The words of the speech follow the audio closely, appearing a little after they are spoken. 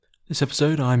This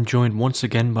episode, I'm joined once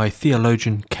again by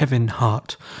theologian Kevin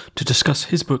Hart to discuss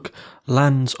his book,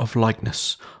 Lands of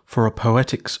Likeness, for a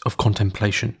Poetics of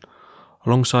Contemplation,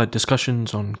 alongside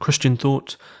discussions on Christian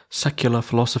thought, secular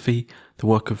philosophy, the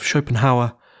work of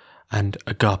Schopenhauer, and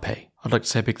agape. I'd like to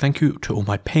say a big thank you to all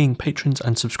my paying patrons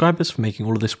and subscribers for making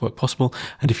all of this work possible,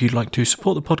 and if you'd like to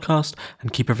support the podcast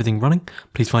and keep everything running,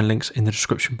 please find links in the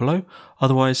description below.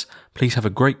 Otherwise, please have a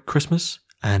great Christmas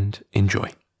and enjoy.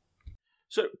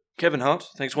 So, Kevin Hart,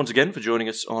 thanks once again for joining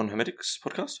us on Hermetics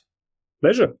Podcast.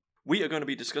 Pleasure. We are going to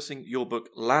be discussing your book,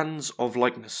 Lands of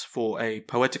Likeness, for a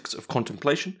Poetics of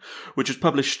Contemplation, which was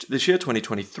published this year,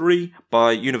 2023,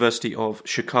 by University of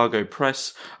Chicago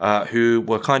Press, who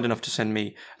were kind enough to send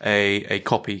me a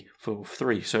copy for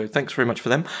free. So thanks very much for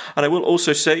them. And I will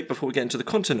also say, before we get into the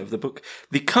content of the book,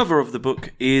 the cover of the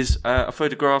book is a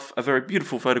photograph, a very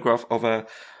beautiful photograph of a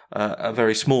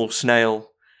very small snail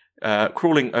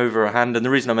crawling over a hand, and the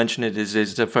reason I mention it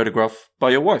is a photograph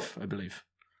by your wife, I believe.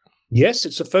 Yes,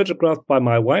 it's a photograph by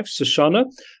my wife, Shoshana,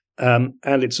 and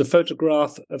it's a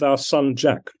photograph of our son,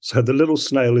 Jack. So the little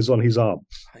snail is on his arm.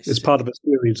 It's part of a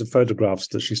series of photographs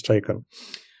that she's taken.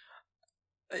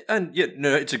 And yeah,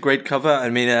 no, it's a great cover. I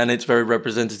mean, and it's very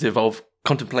representative of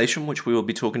Contemplation, which we will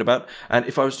be talking about. And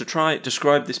if I was to try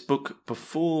describe this book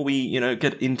before we,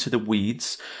 get into the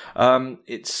weeds, I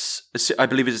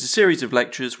believe it's a series of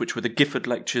lectures, which were the Gifford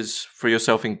lectures for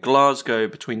yourself in Glasgow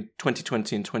between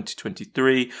 2020 and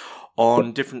 2023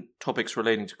 on different topics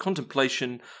relating to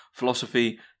contemplation,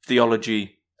 philosophy,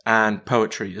 theology, and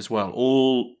poetry as well,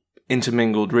 all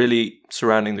intermingled, really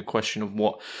surrounding the question of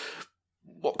what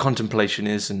contemplation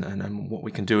is and what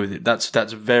we can do with it.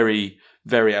 That's very,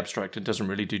 very abstract and doesn't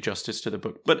really do justice to the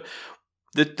book. But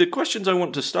the questions I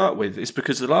want to start with is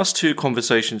because the last two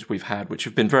conversations we've had, which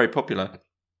have been very popular,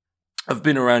 have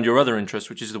been around your other interest,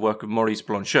 which is the work of Maurice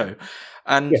Blanchot.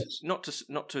 And yes, not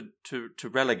to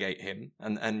relegate him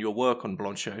and your work on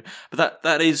Blanchot, but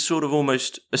that is sort of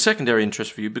almost a secondary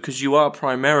interest for you because you are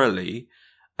primarily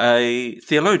a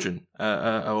theologian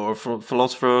or a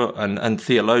philosopher and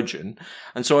theologian.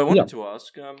 And so I wanted to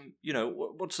ask,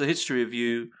 what's the history of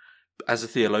you as a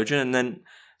theologian, and then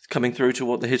coming through to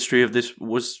what the history of this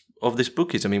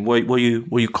book is? I mean, were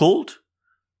you called?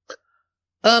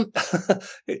 You're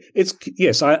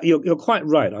quite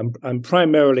right. I'm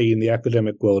primarily in the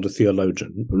academic world a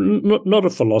theologian, not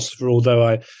a philosopher.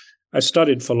 Although I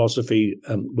studied philosophy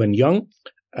when young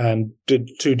and did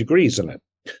 2 degrees in it.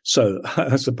 So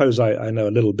I suppose I know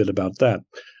a little bit about that.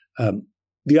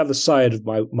 The other side of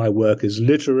my work is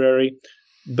literary,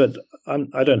 but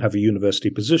I don't have a university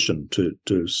position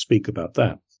to speak about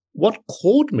that. What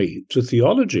called me to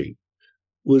theology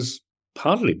was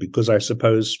partly because I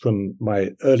suppose from my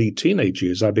early teenage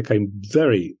years, I became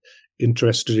very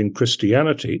interested in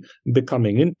Christianity, and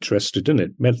becoming interested in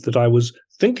it meant that I was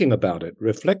thinking about it,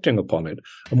 reflecting upon it,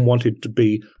 and wanted to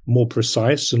be more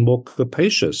precise and more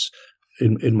capacious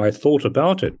in my thought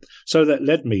about it. So that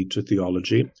led me to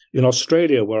theology. In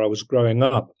Australia, where I was growing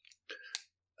up,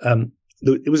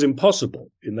 it was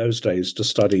impossible in those days to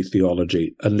study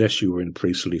theology unless you were in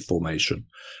priestly formation.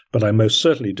 But I most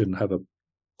certainly didn't have a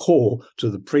call to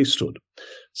the priesthood.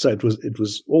 So it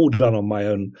was all done on my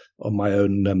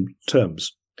own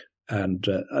terms. And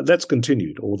that's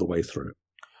continued all the way through.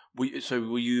 Were you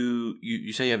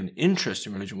say you have an interest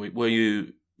in religion? Were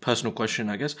you, personal question,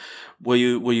 I guess, were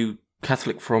you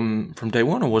Catholic from day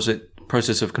one, or was it a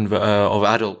process of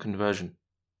adult conversion?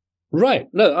 Right.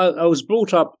 No, I was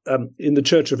brought up in the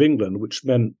Church of England, which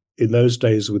meant in those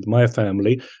days with my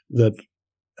family that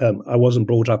I wasn't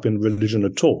brought up in religion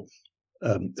at all.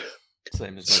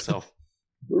 Same as myself.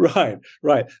 Right.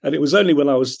 And it was only when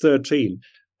I was 13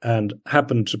 and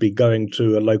happened to be going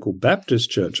to a local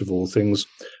Baptist church, of all things,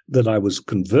 that I was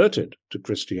converted to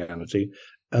Christianity.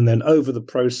 And then over the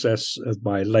process of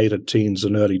my later teens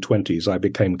and early 20s, I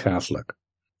became Catholic.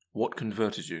 What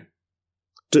converted you?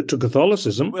 To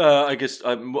Catholicism. I guess,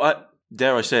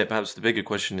 dare I say it, perhaps the bigger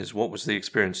question is, what was the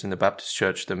experience in the Baptist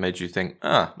church that made you think,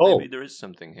 maybe there is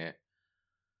something here?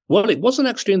 Well, it wasn't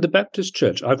actually in the Baptist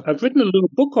church. I've written a little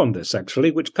book on this,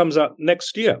 actually, which comes out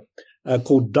next year,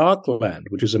 called Darkland,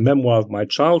 which is a memoir of my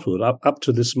childhood up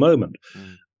to this moment.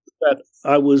 That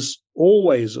I was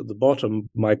always at the bottom of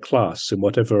my class in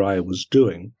whatever I was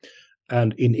doing.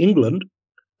 And in England,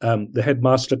 the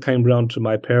headmaster came round to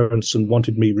my parents and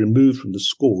wanted me removed from the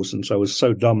school since I was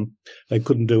so dumb they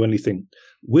couldn't do anything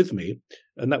with me.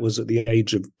 And that was at the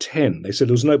age of 10. They said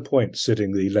there was no point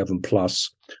sitting the 11 plus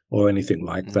or anything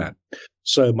like that.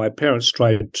 So my parents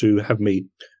tried to have me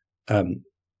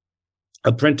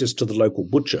apprenticed to the local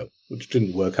butcher, which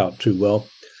didn't work out too well.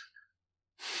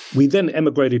 We then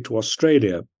emigrated to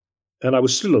Australia, and I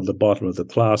was still at the bottom of the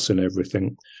class and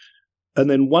everything. And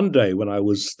then one day when I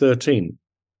was 13,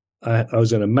 I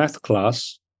was in a math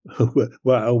class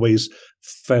where I always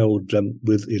failed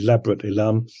with elaborate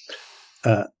elan.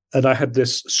 And I had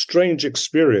this strange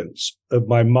experience of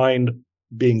my mind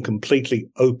being completely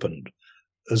opened,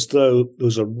 as though there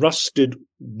was a rusted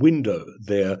window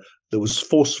there that was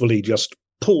forcefully just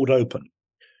pulled open.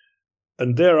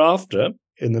 And thereafter,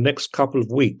 in the next couple of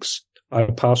weeks, I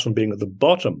passed from being at the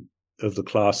bottom of the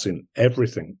class in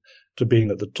everything to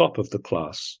being at the top of the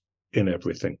class in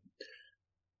everything.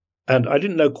 And I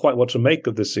didn't know quite what to make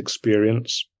of this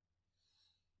experience,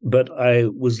 but I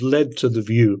was led to the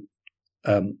view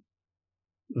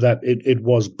that it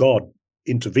was God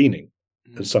intervening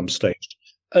at some stage.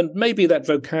 And maybe that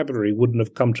vocabulary wouldn't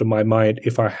have come to my mind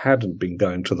if I hadn't been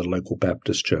going to the local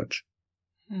Baptist church.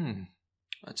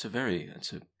 That's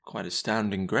a quite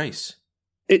astounding grace.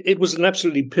 It was an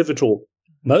absolutely pivotal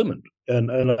moment,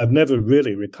 and I've never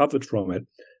really recovered from it.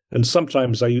 And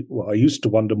sometimes I used to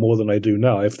wonder more than I do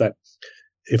now if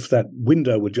that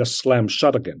window would just slam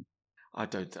shut again. I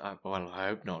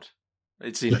hope not.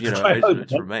 It seems,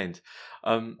 it's remained.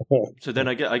 So then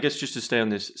I guess just to stay on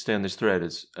this thread,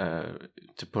 is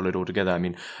to pull it all together. I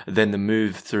mean, then the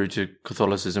move through to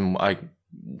Catholicism, I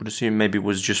would assume maybe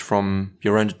was just from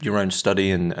your own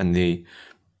study and the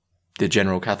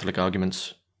general Catholic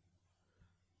arguments.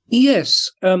 Yes,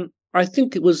 I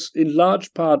think it was in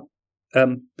large part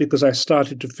because I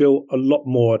started to feel a lot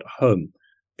more at home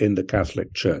in the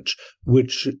Catholic Church,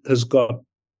 which has got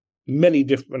many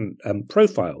different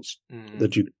profiles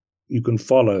that you can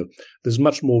follow. There's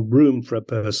much more room for a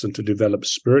person to develop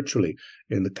spiritually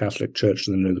in the Catholic Church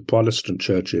than in the Protestant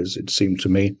churches, it seemed to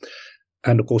me.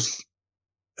 And of course,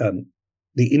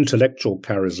 the intellectual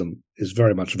charism is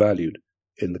very much valued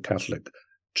in the Catholic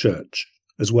Church,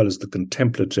 as well as the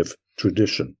contemplative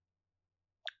tradition.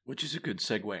 Which is a good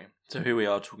segue. So here we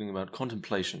are talking about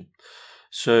contemplation.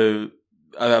 So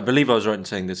I believe I was right in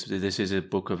saying this is a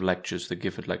book of lectures, the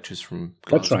Gifford Lectures from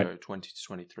Glasgow, right. 20 to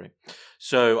 23.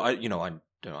 So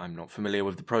I'm not familiar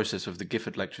with the process of the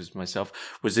Gifford Lectures myself.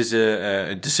 Was this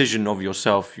a decision of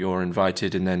yourself? You're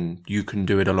invited, and then you can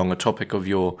do it along a topic of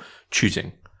your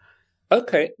choosing.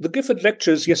 Okay, the Gifford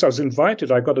Lectures, yes, I was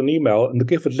invited. I got an email, and the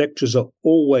Gifford Lectures are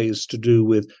always to do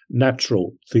with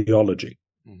natural theology.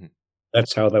 Mm-hmm.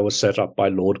 That's how they were set up by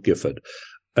Lord Gifford.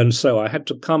 And so I had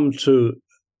to come to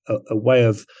a way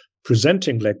of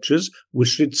presenting lectures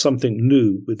which did something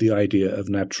new with the idea of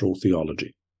natural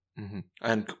theology. Mm-hmm.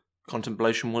 And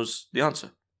contemplation was the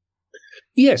answer?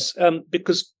 Yes,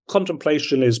 because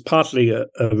contemplation is partly a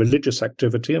religious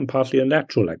activity and partly a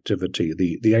natural activity.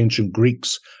 The ancient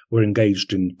Greeks were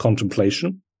engaged in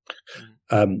contemplation,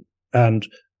 and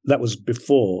that was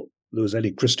before there was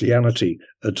any Christianity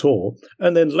at all.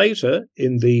 And then later,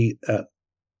 in the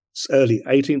early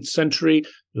 18th century,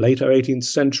 later 18th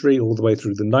century, all the way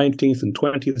through the 19th and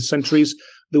 20th centuries,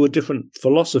 there were different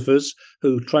philosophers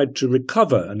who tried to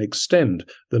recover and extend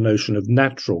the notion of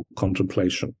natural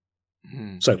contemplation.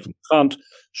 So from Kant,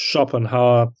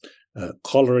 Schopenhauer,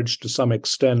 Coleridge to some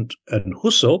extent, and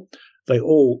Husserl, they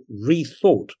all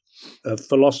rethought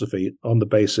philosophy on the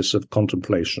basis of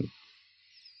contemplation.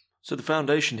 So the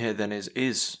foundation here then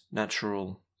is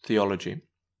natural theology.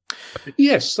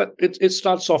 Yes, it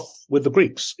starts off with the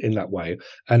Greeks in that way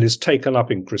and is taken up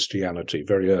in Christianity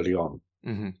very early on.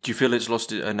 Mm-hmm. Do you feel it's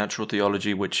lost a natural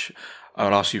theology, which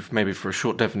I'll ask you maybe for a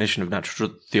short definition of natural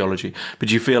theology, but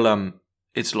do you feel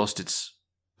it's lost its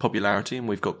popularity and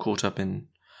we've got caught up in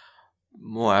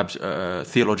more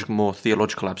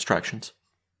theological abstractions?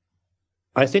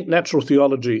 I think natural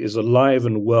theology is alive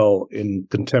and well in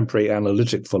contemporary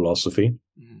analytic philosophy.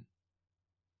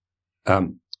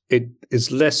 Mm-hmm. It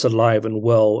is less alive and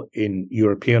well in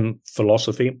European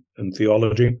philosophy and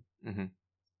theology. Mm-hmm.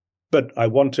 But I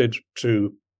wanted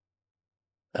to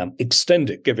extend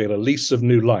it, give it a lease of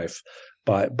new life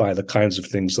by the kinds of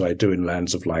things that I do in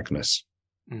Lands of Likeness.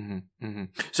 Mm-hmm. Mm-hmm.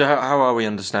 So how are we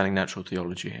understanding natural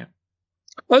theology here?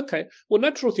 Okay. Well,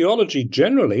 natural theology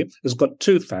generally has got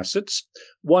two facets.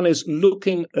 One is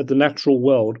looking at the natural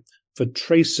world for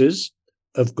traces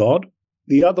of God.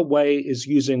 The other way is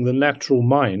using the natural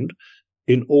mind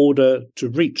in order to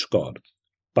reach God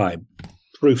by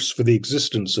proofs for the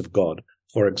existence of God,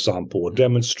 for example, or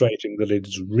demonstrating that it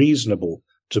is reasonable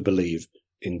to believe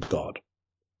in God.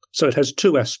 So it has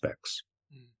two aspects.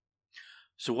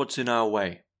 So what's in our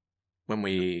way when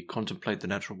we contemplate the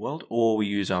natural world or we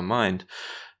use our mind?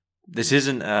 This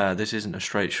isn't a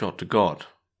straight shot to God.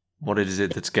 What is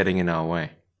it that's getting in our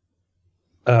way?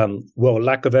 Well,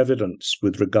 lack of evidence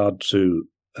with regard to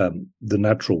the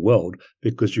natural world,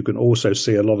 because you can also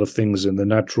see a lot of things in the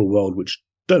natural world which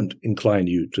don't incline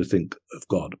you to think of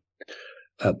God.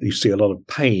 You see a lot of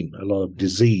pain, a lot of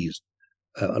disease,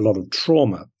 a lot of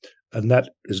trauma, and that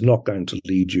is not going to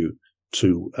lead you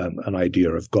to an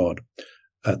idea of God.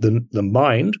 The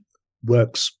mind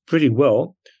works pretty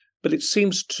well, but it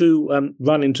seems to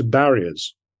run into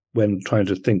barriers when trying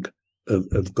to think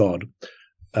of God.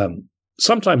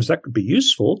 Sometimes that could be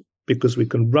useful because we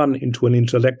can run into an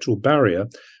intellectual barrier,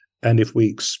 and if we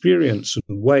experience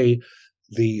and weigh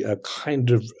the kind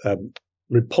of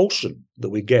repulsion that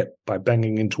we get by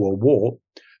banging into a wall,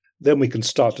 then we can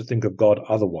start to think of God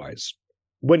otherwise.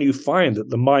 When you find that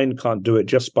the mind can't do it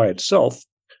just by itself,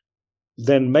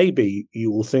 then maybe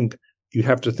you will think you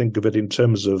have to think of it in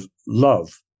terms of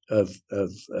love, of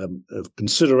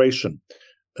consideration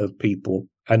of people,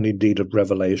 and indeed of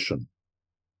revelation.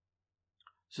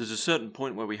 So there's a certain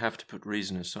point where we have to put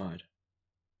reason aside.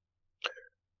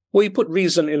 Well, you put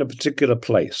reason in a particular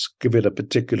place, give it a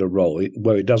particular role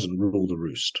where it doesn't rule the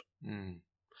roost. Mm.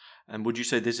 And would you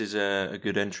say this is a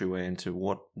good entryway into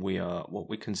what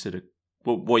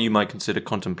you might consider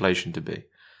contemplation to be?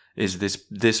 Is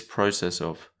this process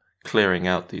of clearing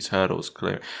out these hurdles,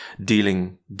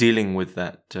 dealing with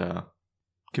that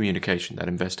communication, that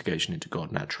investigation into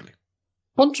God naturally?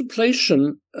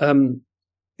 Contemplation,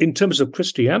 in terms of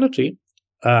Christianity,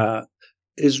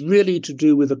 is really to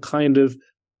do with a kind of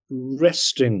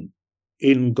resting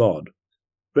in God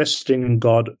as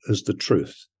the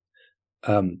truth.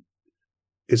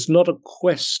 It's not a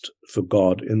quest for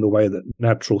God in the way that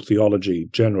natural theology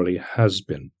generally has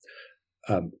been.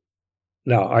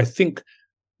 Now, I think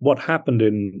what happened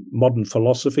in modern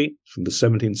philosophy from the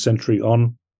 17th century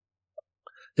on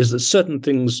is that certain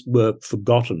things were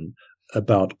forgotten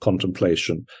about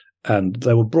contemplation, and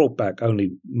they were brought back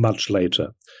only much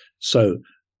later. So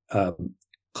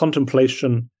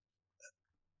contemplation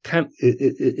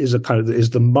is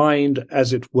the mind,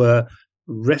 as it were,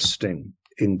 resting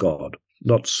in God,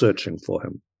 not searching for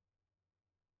him.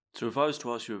 So if I was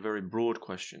to ask you a very broad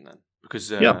question then,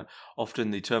 because often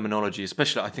the terminology,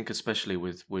 especially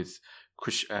with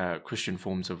Christian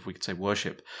forms of, we could say,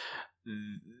 worship,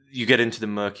 you get into the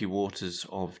murky waters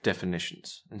of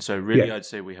definitions. And so really I'd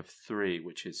say we have three,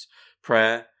 which is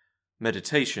prayer,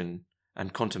 meditation,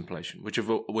 and contemplation, which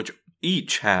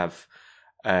each have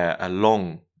a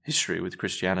long history with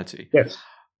Christianity. Yes.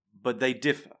 But they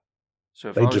differ. So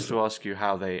if I was to ask you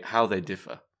how they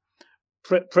differ.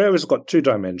 Prayer has got two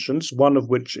dimensions, one of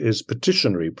which is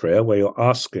petitionary prayer, where you're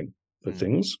asking for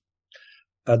things.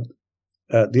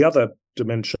 The other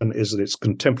dimension is that it's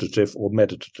contemplative or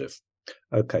meditative.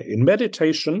 Okay, in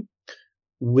meditation,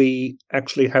 we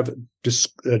actually have a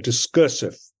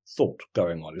discursive thought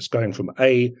going on. It's going from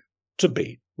A to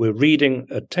B. We're reading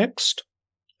a text,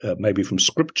 maybe from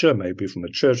scripture, maybe from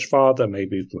a church father,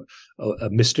 maybe from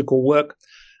a mystical work,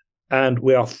 and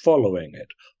we are following it.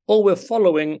 Or we're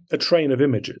following a train of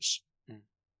images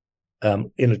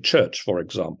in a church, for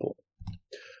example.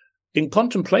 In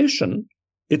contemplation,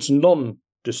 it's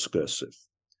non-discursive.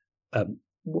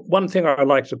 One thing I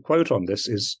like to quote on this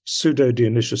is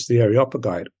Pseudo-Dionysius the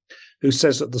Areopagite, who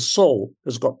says that the soul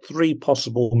has got three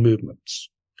possible movements.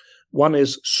 One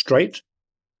is straight,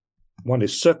 one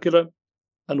is circular,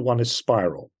 and one is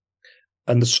spiral.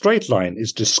 And the straight line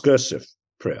is discursive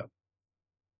prayer,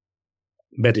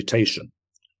 meditation,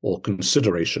 or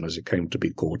consideration, as it came to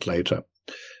be called later.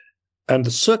 And the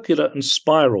circular and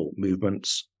spiral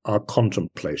movements are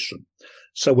contemplation.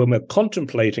 So when we're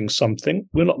contemplating something,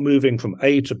 we're not moving from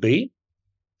A to B.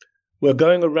 We're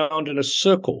going around in a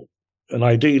circle, and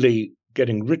ideally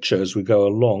getting richer as we go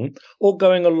along, or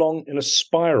going along in a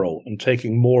spiral and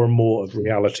taking more and more of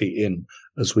reality in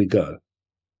as we go.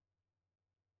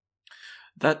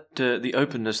 That the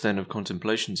openness then of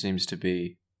contemplation seems to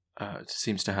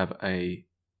have a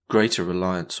greater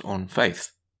reliance on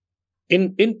faith.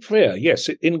 In prayer, yes,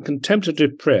 in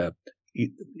contemplative prayer,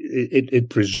 it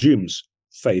presumes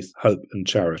faith, hope, and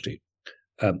charity.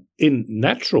 In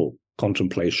natural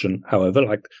contemplation, however,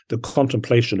 like the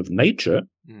contemplation of nature,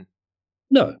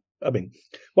 no. I mean,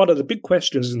 one of the big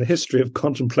questions in the history of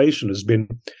contemplation has been,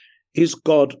 is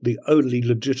God the only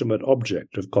legitimate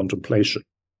object of contemplation?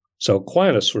 So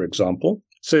Aquinas, for example,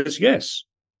 says yes,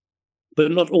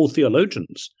 but not all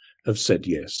theologians have said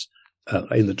yes.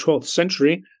 In the 12th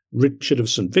century, Richard of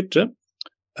St. Victor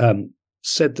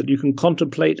said that you can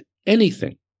contemplate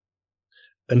anything.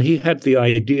 And he had the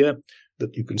idea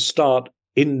that you can start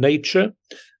in nature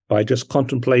by just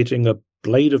contemplating a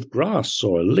blade of grass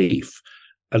or a leaf.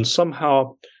 And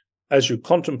somehow, as you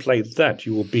contemplate that,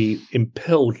 you will be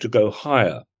impelled to go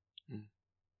higher.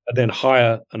 and then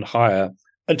higher and higher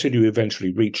until you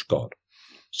eventually reach God.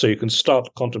 So you can start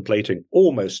contemplating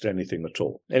almost anything at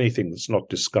all, anything that's not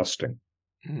disgusting.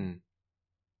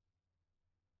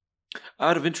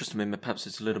 Out of interest, I mean, perhaps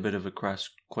it's a little bit of a crass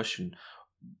question.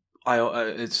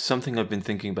 It's something I've been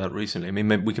thinking about recently. I mean,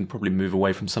 maybe we can probably move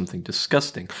away from something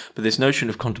disgusting, but this notion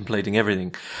of contemplating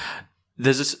everything,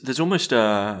 there's almost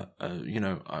I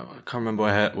can't remember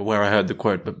where I heard the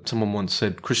quote, but someone once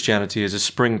said Christianity is a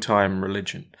springtime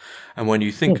religion, and when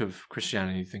you think of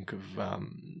Christianity, you think of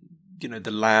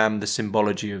the lamb, the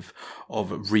symbology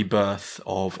of rebirth,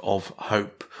 of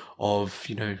hope, of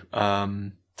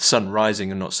the sun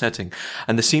rising and not setting,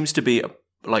 and there seems to be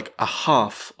a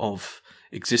half of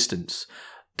existence,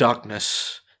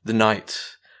 darkness, the night,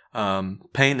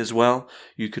 pain as well.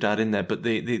 You could add in there, but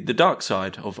the dark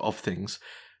side of things.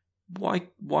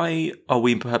 Why are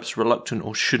we perhaps reluctant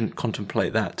or shouldn't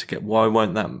contemplate that to get? Why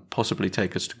won't that possibly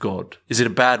take us to God? Is it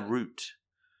a bad route?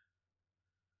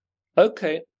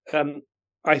 Okay,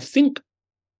 I think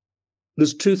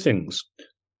there's two things.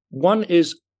 One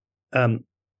is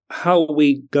how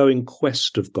we go in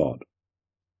quest of God,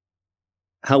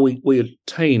 how we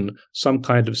attain some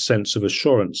kind of sense of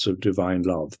assurance of divine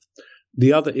love.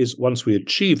 The other is, once we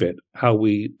achieve it, how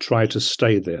we try to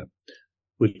stay there,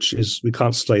 which is, we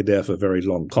can't stay there for very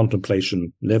long.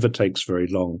 Contemplation never takes very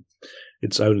long.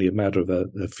 It's only a matter of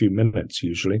a few minutes,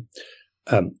 usually.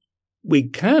 We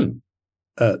can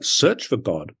search for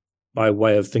God by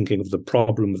way of thinking of the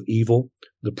problem of evil,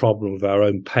 the problem of our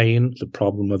own pain, the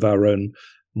problem of our own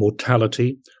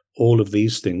mortality, all of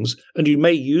these things. And you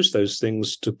may use those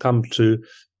things to come to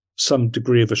some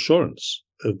degree of assurance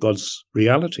of God's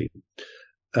reality.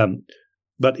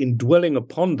 But in dwelling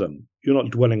upon them, you're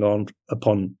not dwelling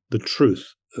upon the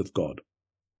truth of God.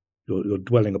 You're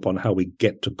dwelling upon how we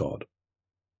get to God.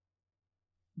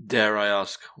 Dare I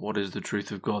ask, what is the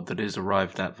truth of God that is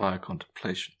arrived at via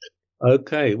contemplation?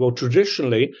 Okay, well,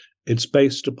 traditionally, it's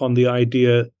based upon the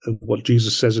idea of what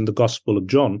Jesus says in the Gospel of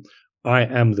John, I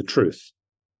am the truth.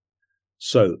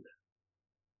 So,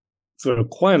 for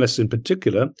Aquinas in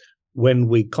particular, when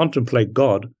we contemplate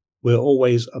God, we're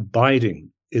always abiding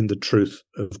in the truth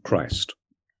of Christ.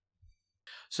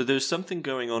 So there's something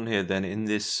going on here then in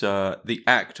this, the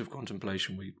act of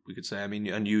contemplation, we could say. I mean,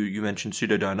 and you mentioned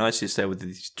pseudo-Dionysius there with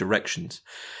these directions.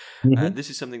 Mm-hmm. And this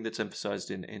is something that's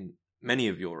emphasized in many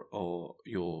of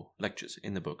your lectures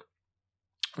in the book,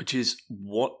 which is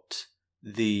what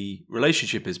the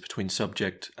relationship is between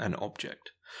subject and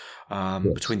object. Yes.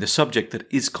 Between the subject that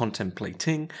is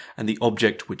contemplating and the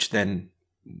object which then,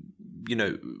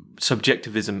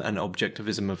 subjectivism and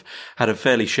objectivism have had a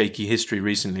fairly shaky history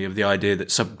recently of the idea that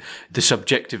the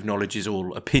subjective knowledge is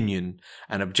all opinion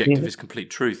and objective is complete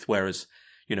truth, whereas,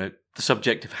 the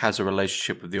subjective has a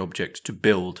relationship with the object to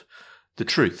build the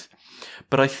truth.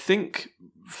 But I think,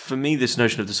 for me, this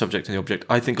notion of the subject and the object,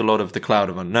 I think a lot of the cloud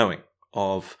of unknowing,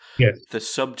 of the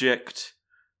subject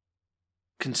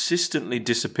consistently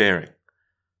disappearing.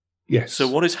 Yes. So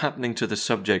what is happening to the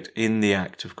subject in the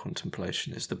act of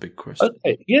contemplation is the big question.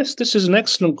 Okay. Yes, this is an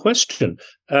excellent question.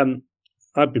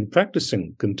 I've been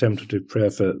practicing contemplative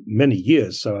prayer for many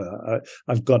years, so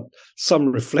I've got some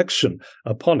reflection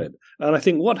upon it. And I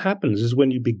think what happens is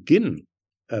when you begin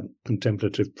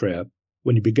contemplative prayer,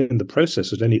 when you begin the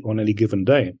process on any given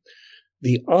day,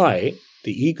 the I,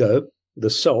 the ego,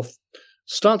 the self,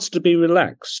 starts to be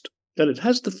relaxed. And it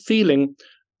has the feeling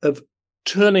of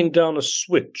turning down a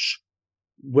switch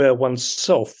where one's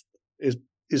self is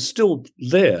still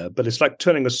there, but it's like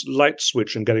turning a light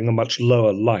switch and getting a much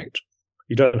lower light.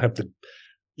 You don't have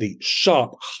the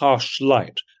sharp, harsh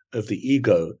light of the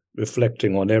ego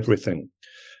reflecting on everything.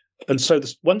 And so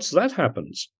once that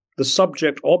happens, the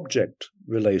subject-object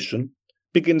relation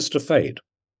begins to fade.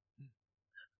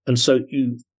 And so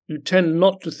you tend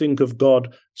not to think of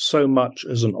God so much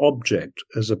as an object,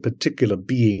 as a particular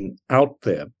being out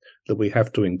there that we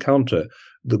have to encounter.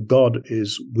 The God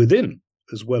is within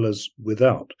as well as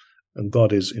without, and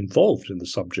God is involved in the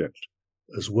subject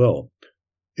as well.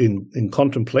 In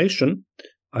contemplation,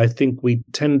 I think we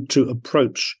tend to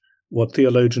approach what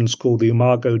theologians call the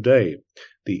imago Dei,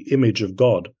 the image of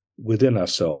God within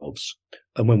ourselves.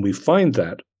 And when we find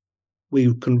that,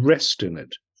 we can rest in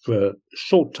it for a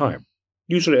short time,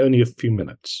 usually only a few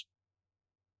minutes.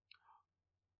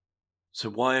 So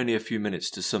why only a few minutes?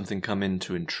 Does something come in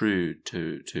to intrude,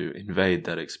 to invade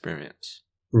that experience?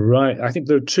 Right. I think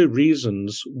there are two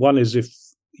reasons. One is, if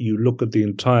you look at the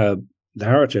entire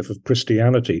narrative of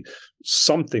Christianity,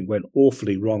 something went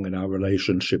awfully wrong in our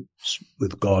relationships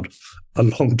with God a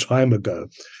long time ago.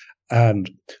 And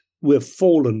we're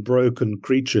fallen, broken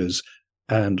creatures,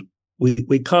 and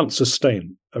we can't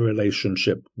sustain a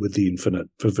relationship with the infinite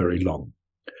for very long.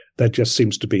 That just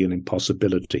seems to be an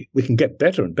impossibility. We can get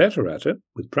better and better at it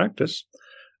with practice,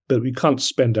 but we can't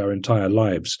spend our entire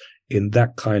lives in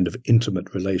that kind of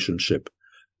intimate relationship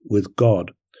with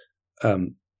God.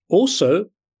 Also,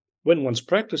 when one's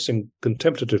practicing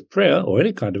contemplative prayer or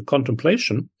any kind of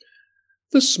contemplation,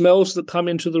 the smells that come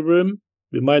into the room,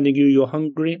 reminding you you're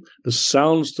hungry, the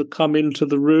sounds that come into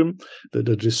the room that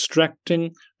are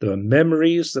distracting, there are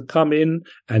memories that come in,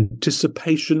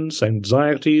 anticipations,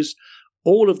 anxieties,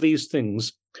 all of these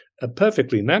things are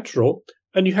perfectly natural,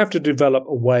 and you have to develop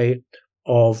a way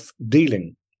of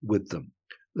dealing with them.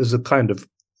 There's a kind of,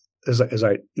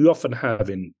 you often have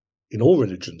in all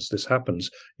religions, this happens,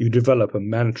 you develop a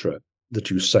mantra that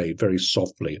you say very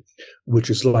softly, which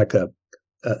is like a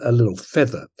little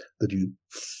feather that you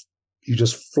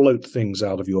just float things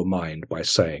out of your mind by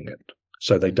saying it,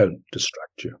 so they don't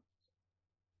distract you.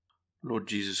 Lord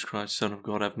Jesus Christ, Son of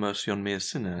God, have mercy on me, a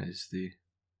sinner, is the...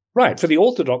 Right, for the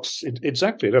Orthodox,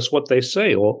 exactly, that's what they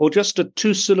say, or just a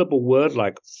two-syllable word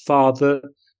like Father,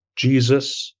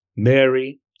 Jesus,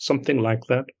 Mary, something like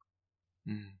that.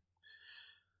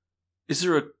 Is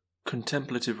there a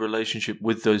contemplative relationship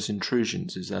with those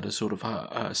intrusions? Is that a sort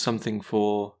of something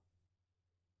for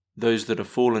those that have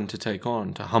fallen to take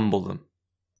on, to humble them?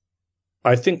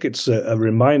 I think it's a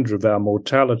reminder of our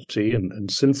mortality and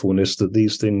sinfulness that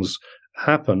these things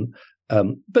happen,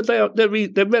 but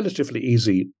they're relatively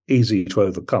easy to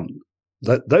overcome.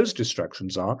 Those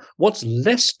distractions are. What's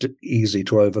less easy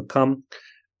to overcome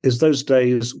is those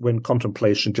days when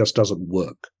contemplation just doesn't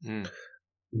work,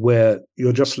 where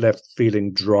you're just left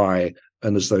feeling dry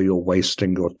and as though you're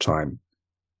wasting your time.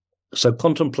 So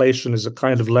contemplation is a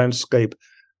kind of landscape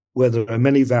where there are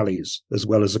many valleys as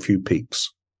well as a few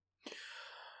peaks.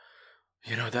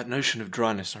 You know, that notion of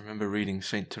dryness, I remember reading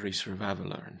St. Teresa of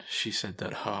Avila, and she said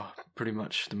that pretty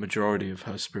much the majority of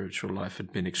her spiritual life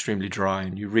had been extremely dry,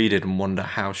 and you read it and wonder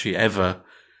how she ever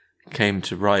came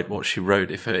to write what she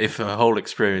wrote. If her whole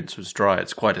experience was dry,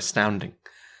 it's quite astounding.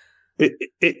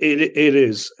 It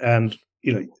is, and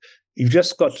you know, you've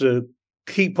just got to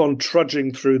keep on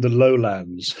trudging through the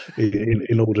lowlands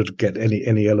in order to get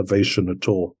any elevation at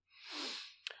all.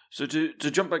 So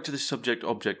to jump back to this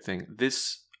subject-object thing,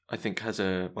 this I think has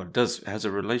a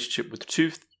relationship with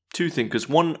two thinkers.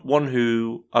 One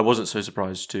who I wasn't so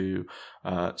surprised to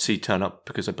see turn up,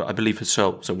 because I believe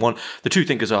Husserl. So the two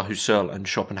thinkers are Husserl and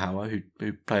Schopenhauer,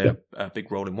 who play a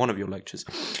big role in one of your lectures.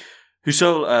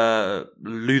 Husserl,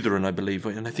 Lutheran, I believe,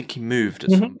 and I think he moved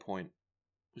at some point.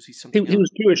 Was he something? He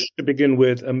was Jewish to begin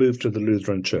with and moved to the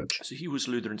Lutheran Church. So he was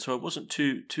Lutheran, so I wasn't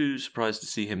too surprised to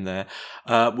see him there.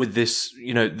 With this,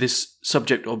 this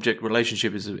subject-object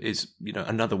relationship is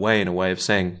another way, in a way, of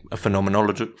saying a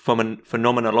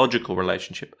phenomenological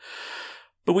relationship.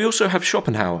 But we also have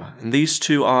Schopenhauer, and these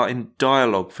two are in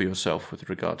dialogue for yourself with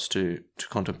regards to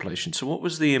contemplation. So what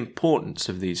was the importance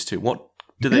of these two? What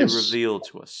do they reveal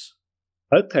to us?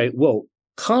 Okay, well,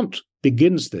 Kant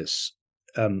begins this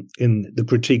in the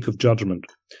Critique of Judgment,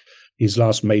 his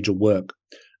last major work.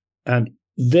 And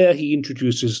there he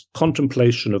introduces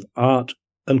contemplation of art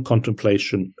and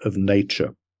contemplation of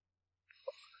nature.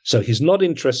 So he's not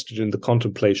interested in the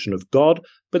contemplation of God,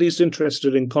 but he's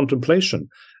interested in contemplation.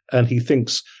 And he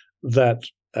thinks that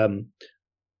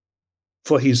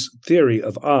for his theory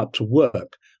of art to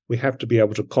work, we have to be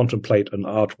able to contemplate an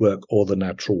artwork or the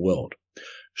natural world.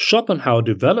 Schopenhauer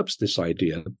develops this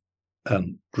idea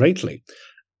greatly.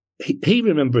 He,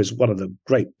 remember, is one of the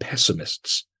great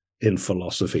pessimists in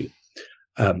philosophy,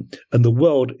 and the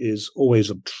world is always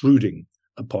obtruding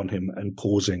upon him and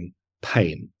causing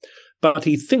pain. But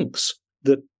he thinks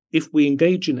that if we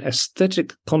engage in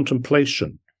aesthetic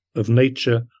contemplation of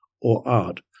nature or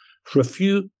art for a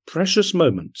few precious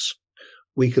moments,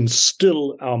 we can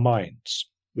still our minds.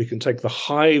 We can take the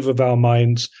hive of our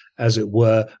minds, as it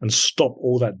were, and stop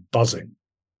all that buzzing.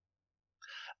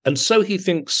 And so he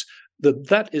thinks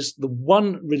that is the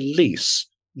one release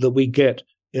that we get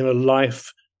in a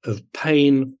life of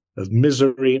pain, of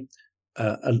misery,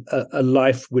 a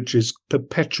life which is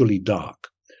perpetually dark.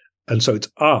 And so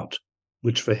it's art,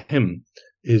 which for him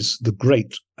is the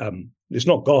great, it's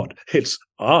not God, it's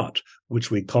art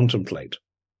which we contemplate.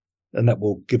 And that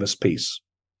will give us peace.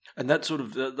 And that sort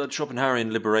of that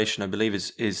Schopenhauerian liberation, I believe,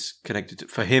 is connected to,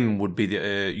 for him, would be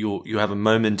the you have a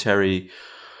momentary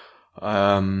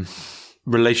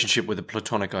relationship with a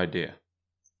Platonic idea.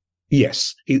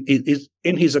 Yes,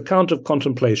 in his account of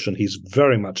contemplation, he's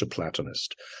very much a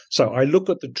Platonist. So I look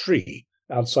at the tree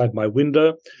outside my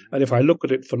window, and if I look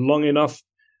at it for long enough,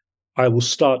 I will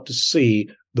start to see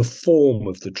the form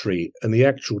of the tree, and the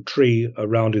actual tree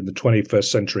around in the 21st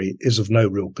century is of no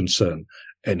real concern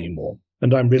anymore.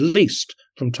 And I'm released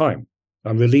from time.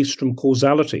 I'm released from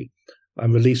causality.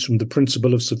 I'm released from the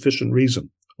principle of sufficient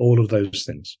reason, all of those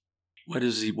things. Where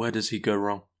does he go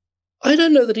wrong? I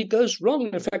don't know that he goes wrong.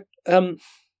 In fact,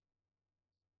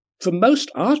 for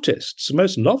most artists,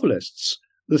 most novelists,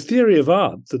 the theory of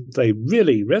art that they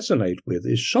really resonate with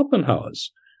is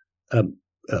Schopenhauer's.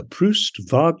 Proust,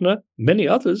 Wagner, many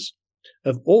others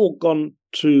have all gone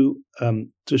to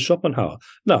Schopenhauer.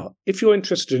 Now, if you're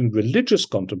interested in religious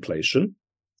contemplation,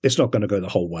 it's not going to go the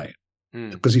whole way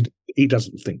because he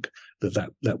doesn't think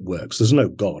that works. There's no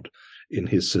God in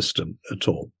his system at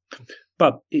all.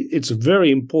 But it's a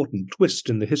very important twist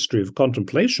in the history of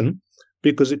contemplation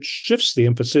because it shifts the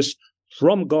emphasis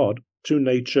from God to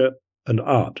nature and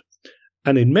art.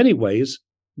 And in many ways,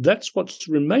 that's what's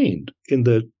remained in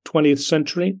the 20th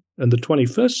century and the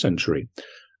 21st century.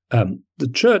 The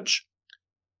church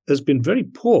has been very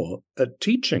poor at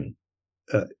teaching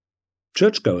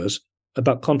churchgoers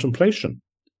about contemplation.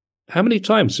 How many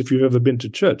times, if you've ever been to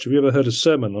church, have you ever heard a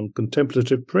sermon on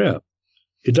contemplative prayer?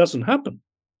 It doesn't happen.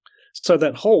 So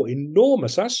that whole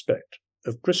enormous aspect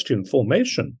of Christian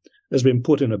formation has been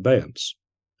put in abeyance.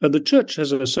 And the church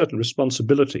has a certain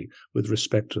responsibility with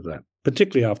respect to that,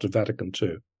 particularly after Vatican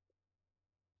II.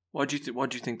 Why do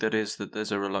you think that is? That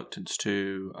there's a reluctance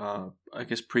to, I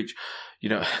guess, preach. You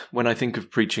know, when I think of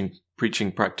preaching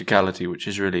practicality, which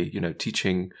is really,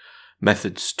 teaching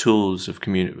methods, tools of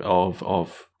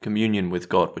communion with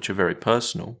God, which are very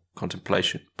personal,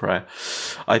 contemplation, prayer.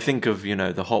 I think of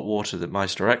the hot water that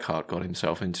Meister Eckhart got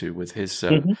himself into with his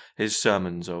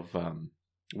sermons of.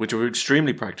 Which are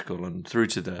extremely practical and through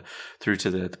to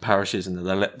the parishes and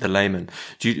the laymen.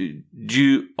 Do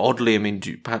you oddly,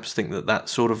 do you perhaps think that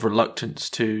sort of reluctance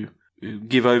to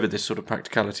give over this sort of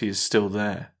practicality is still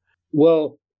there?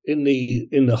 Well, in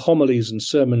the homilies and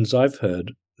sermons I've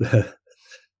heard,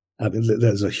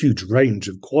 there's a huge range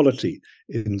of quality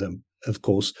in them, of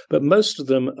course, but most of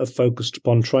them are focused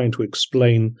upon trying to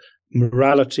explain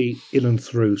morality in and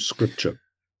through Scripture.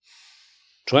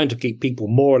 Trying to keep people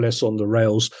more or less on the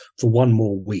rails for one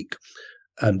more week.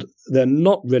 And they're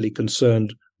not really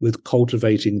concerned with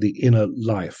cultivating the inner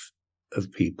life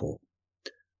of people.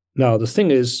 Now, the thing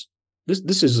is,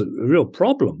 this is a real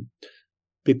problem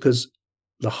because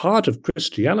the heart of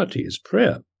Christianity is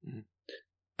prayer.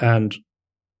 And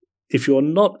if you're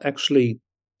not actually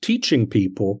teaching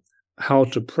people how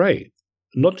to pray,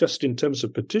 not just in terms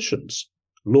of petitions,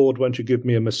 Lord, won't you give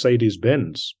me a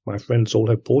Mercedes-Benz? My friends all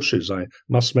have Porsches. I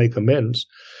must make amends.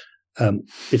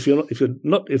 If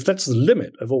that's the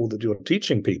limit of all that you're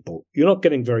teaching people, you're not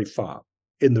getting very far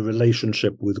in the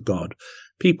relationship with God.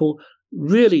 People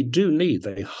really do need,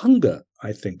 they hunger,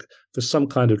 I think, for some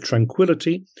kind of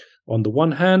tranquility on the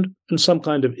one hand and some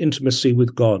kind of intimacy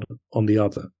with God on the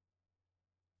other.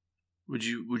 Would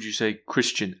you say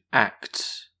Christian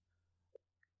acts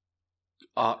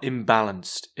are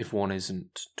imbalanced if one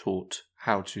isn't taught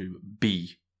how to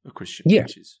be a Christian? Yeah,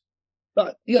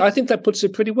 I think that puts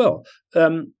it pretty well.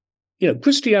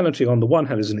 Christianity on the one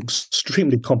hand is an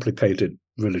extremely complicated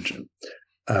religion.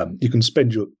 You can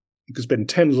spend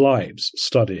 10 lives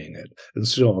studying it and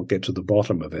still not get to the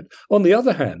bottom of it. On the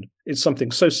other hand, it's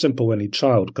something so simple any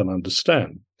child can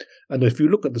understand. And if you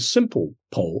look at the simple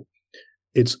pole,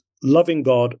 it's loving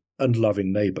God and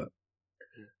loving neighbor.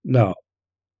 Now,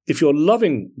 if you're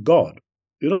loving God,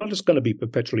 you're not just going to be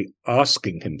perpetually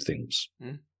asking him things.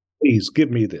 Please give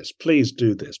me this. Please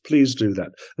do this. Please do that.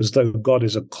 As though God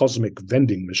is a cosmic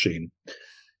vending machine.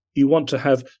 You want to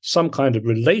have some kind of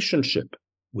relationship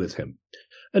with him.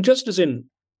 And just as in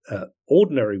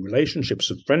ordinary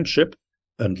relationships of friendship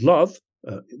and love,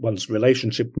 one's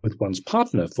relationship with one's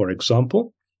partner, for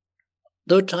example,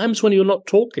 there are times when you're not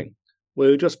talking, where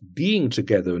you're just being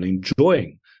together and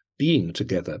enjoying being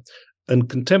together. And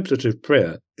contemplative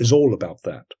prayer is all about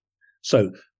that.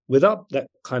 So without that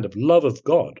kind of love of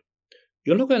God,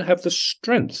 you're not going to have the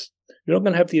strength, you're not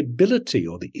going to have the ability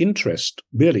or the interest,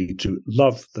 really, to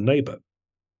love the neighbor.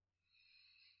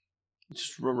 It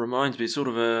just reminds me, it's sort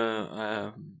of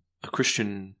a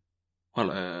Christian,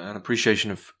 an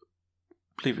appreciation of,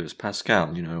 I believe it was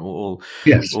Pascal,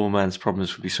 all man's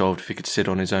problems would be solved if he could sit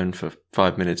on his own for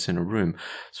 5 minutes in a room.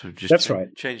 So just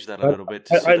change that a little bit.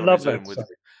 I love that.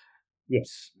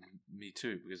 Yes. Me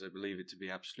too, because I believe it to be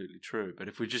absolutely true. But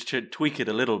if we just tweak it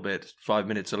a little bit, 5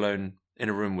 minutes alone in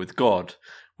a room with God,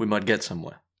 we might get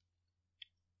somewhere.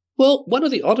 Well, one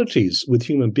of the oddities with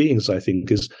human beings, I think,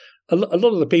 is a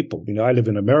lot of the people, I live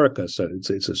in America, so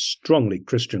it's a strongly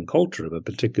Christian culture of a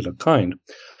particular kind.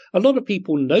 A lot of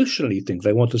people notionally think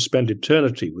they want to spend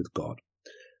eternity with God,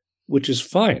 which is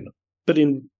fine. But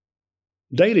in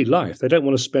daily life, they don't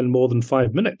want to spend more than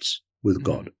 5 minutes with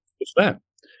God. It's that.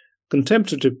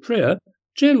 Contemplative prayer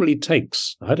generally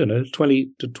takes, 20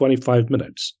 to 25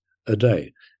 minutes a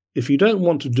day. If you don't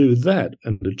want to do that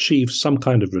and achieve some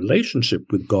kind of relationship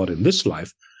with God in this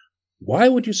life, why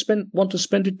would you want to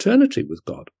spend eternity with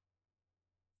God?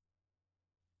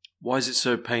 Why is it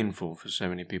so painful for so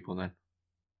many people then?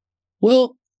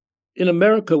 Well, in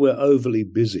America, we're overly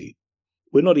busy.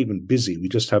 We're not even busy. We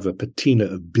just have a patina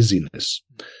of busyness.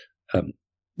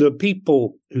 There are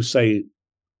people who say,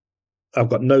 I've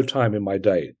got no time in my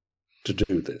day to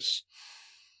do this.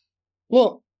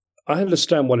 Well, I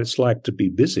understand what it's like to be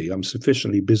busy. I'm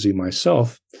sufficiently busy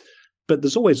myself. But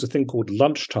there's always a thing called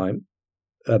lunchtime,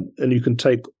 and you can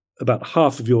take about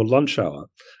half of your lunch hour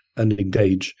and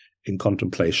engage in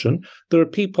contemplation. There are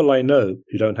people I know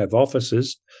who don't have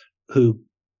offices who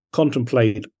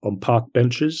contemplate on park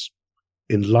benches,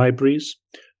 in libraries,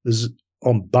 there's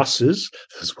on buses.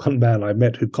 There's one man I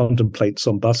met who contemplates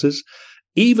on buses.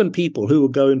 Even people who will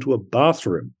go into a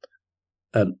bathroom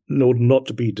in order not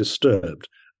to be disturbed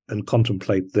and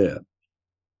contemplate there.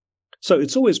 So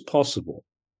it's always possible.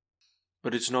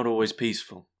 But it's not always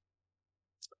peaceful.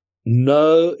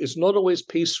 No, it's not always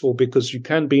peaceful because you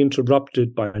can be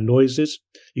interrupted by noises.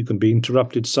 You can be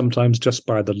interrupted sometimes just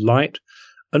by the light.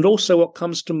 And also what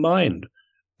comes to mind.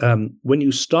 When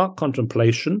you start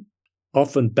contemplation,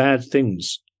 often bad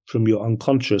things from your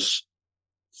unconscious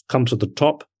come to the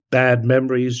top. Bad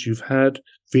memories you've had,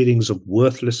 feelings of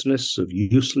worthlessness, of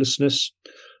uselessness.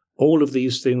 All of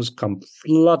these things come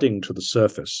flooding to the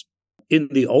surface. In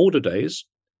the older days,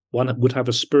 one would have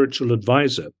a spiritual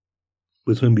advisor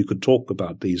with whom you could talk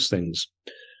about these things.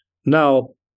 Now,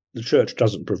 the church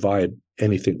doesn't provide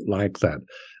anything like that.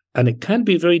 And it can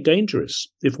be very dangerous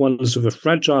if one is of a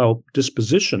fragile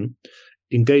disposition,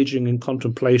 engaging in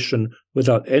contemplation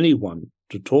without anyone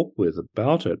to talk with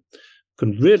about it,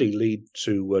 can really lead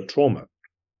to trauma.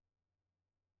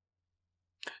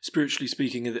 Spiritually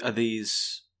speaking, are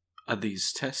these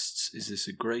tests? Is this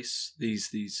a grace?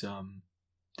 This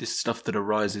stuff that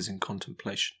arises in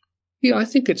contemplation? Yeah, I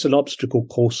think it's an obstacle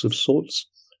course of sorts.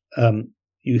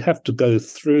 You have to go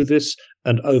through this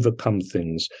and overcome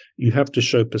things. You have to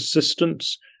show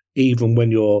persistence even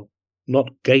when you're not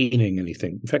gaining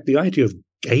anything. In fact, the idea of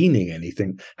gaining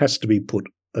anything has to be put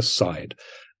aside.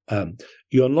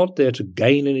 You're not there to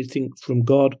gain anything from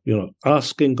God. You're not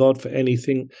asking God for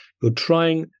anything. You're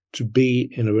trying to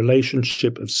be in a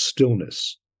relationship of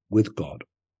stillness with God.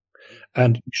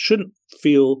 And you shouldn't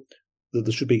feel that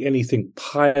there should be anything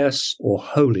pious or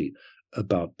holy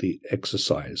about the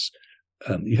exercise.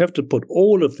 You have to put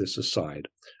all of this aside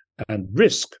and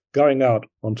risk going out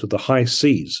onto the high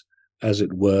seas, as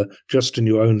it were, just in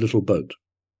your own little boat.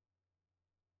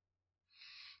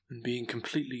 And being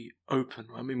completely open.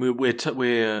 I mean,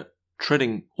 we're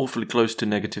treading awfully close to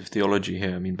negative theology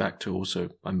here. I mean, back to also,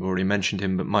 I've already mentioned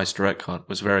him, but Meister Eckhart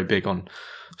was very big on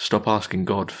stop asking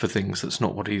God for things. That's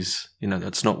not what he's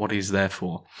there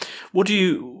for. What do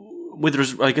you, with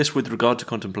regard to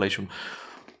contemplation,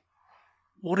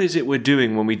 what is it we're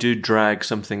doing when we do drag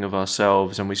something of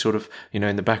ourselves and we sort of,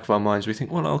 in the back of our minds, we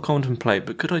think, well, I'll contemplate,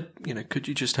 but could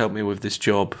you just help me with this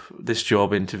job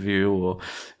interview, or,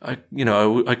 I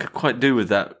could quite do with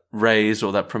that raise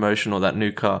or that promotion or that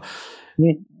new car.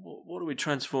 Yeah. What are we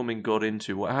transforming God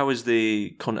into? How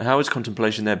is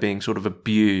contemplation there being sort of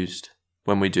abused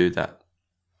when we do that?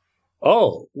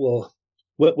 Oh, well,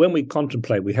 when we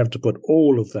contemplate, we have to put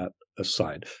all of that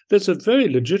aside. There's a very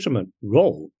legitimate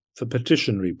role for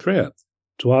petitionary prayer,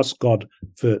 to ask God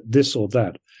for this or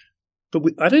that. But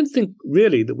I don't think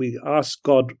really that we ask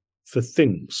God for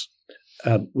things.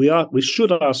 We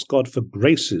should ask God for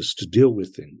graces to deal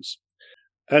with things.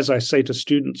 As I say to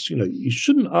students, you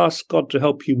shouldn't ask God to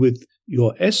help you with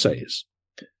your essays.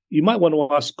 You might want to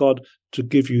ask God to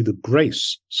give you the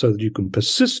grace so that you can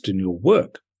persist in your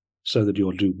work, so that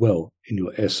you'll do well in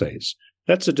your essays.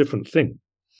 That's a different thing.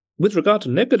 With regard to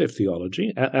negative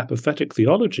theology, apophatic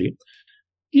theology,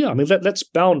 that's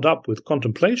bound up with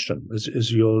contemplation,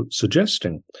 as you're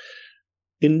suggesting.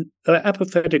 In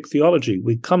apophatic theology,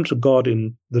 we come to God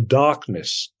in the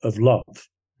darkness of love.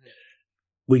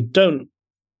 We're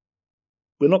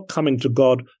not coming to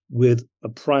God with a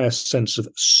prior sense of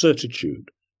certitude,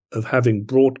 of having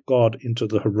brought God into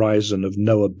the horizon of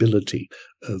knowability,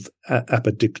 of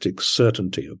apodictic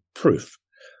certainty, of proof,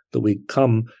 that we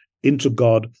come into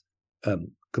God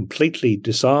completely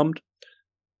disarmed,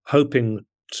 hoping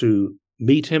to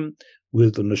meet him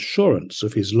with an assurance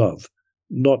of his love,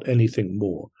 not anything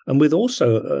more. And with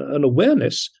also an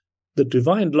awareness that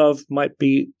divine love might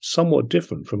be somewhat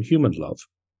different from human love.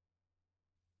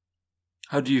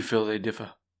 How do you feel they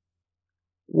differ?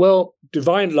 Well,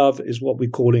 divine love is what we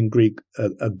call in Greek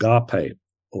agape,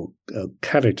 or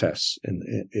caritas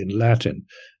in Latin,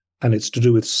 and it's to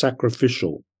do with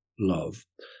sacrificial love.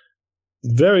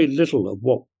 Very little of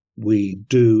what we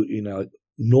do in our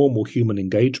normal human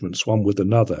engagements, one with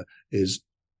another, is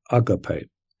agape.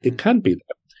 It can be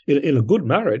that. In a good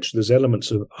marriage, there's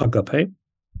elements of agape.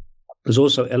 There's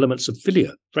also elements of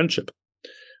philia, friendship,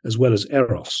 as well as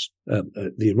eros,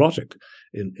 the erotic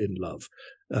in love.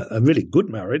 A really good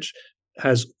marriage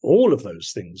has all of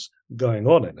those things going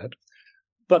on in it.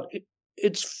 But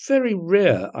it's very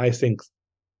rare, I think.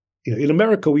 In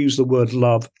America, we use the word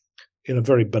love in a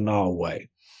very banal way,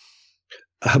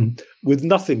 with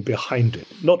nothing behind it,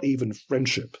 not even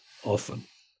friendship often,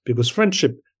 because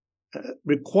friendship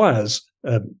requires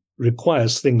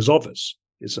things of us.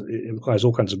 It requires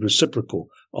all kinds of reciprocal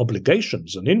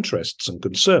obligations and interests and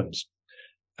concerns.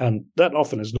 And that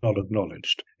often is not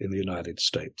acknowledged in the United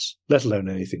States, let alone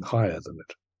anything higher than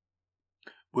it.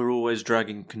 We're always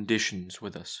dragging conditions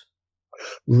with us.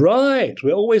 Right.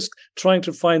 We're always trying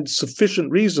to find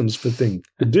sufficient reasons for things,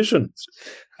 conditions.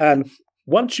 And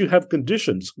once you have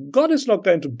conditions, God is not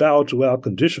going to bow to our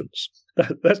conditions.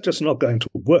 That's just not going to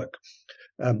work.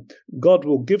 God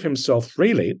will give himself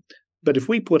freely, but if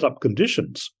we put up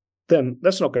conditions, then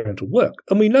that's not going to work.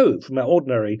 And we know from our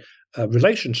ordinary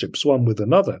relationships one with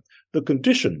another, the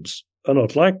conditions are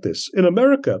not like this. In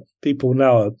America, people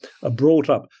now are brought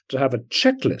up to have a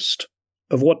checklist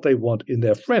of what they want in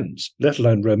their friends, let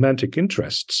alone romantic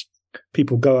interests.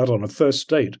 People go out on a first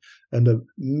date and are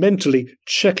mentally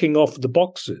checking off the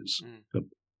boxes.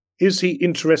 Is he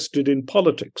interested in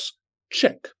politics?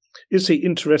 Check. Is he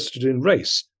interested in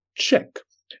race? Check.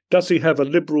 Does he have a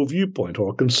liberal viewpoint or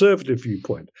a conservative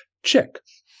viewpoint? Check.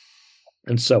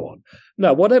 And so on.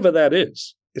 Now, whatever that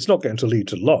is, it's not going to lead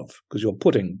to love because you're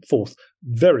putting forth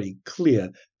very clear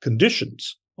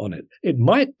conditions on it. It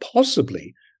might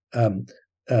possibly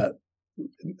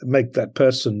make that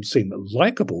person seem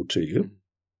likable to you,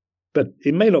 but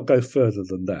it may not go further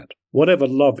than that. Whatever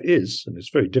love is, and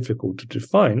it's very difficult to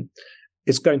define,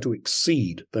 it's going to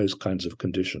exceed those kinds of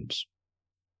conditions.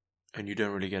 And you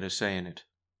don't really get a say in it.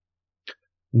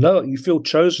 No, you feel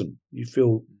chosen. You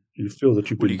feel that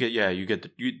you've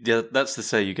been... that's the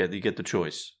say you get the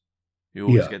choice. You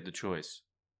always get the choice.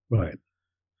 Right.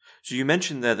 So you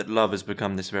mentioned there that love has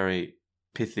become this very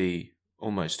pithy,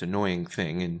 almost annoying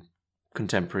thing in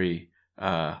contemporary,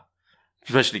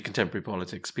 especially contemporary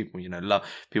politics. People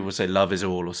say love is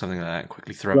all or something like that and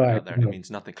quickly throw it out there and it means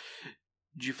nothing.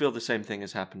 Do you feel the same thing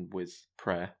has happened with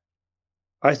prayer?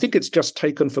 I think it's just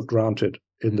taken for granted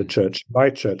in the church, my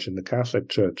church, in the Catholic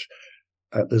Church.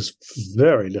 There's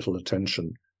very little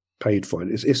attention paid for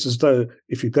it. It's as though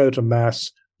if you go to Mass,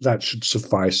 that should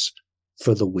suffice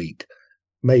for the week.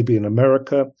 Maybe in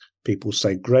America, people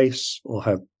say grace or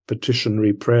have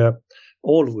petitionary prayer,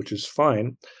 all of which is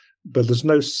fine, but there's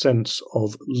no sense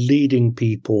of leading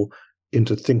people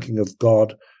into thinking of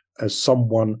God as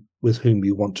someone with whom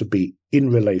you want to be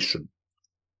in relation.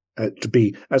 To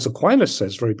be, as Aquinas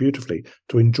says very beautifully,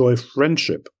 to enjoy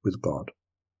friendship with God.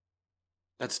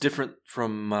 That's different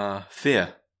from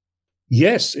fear.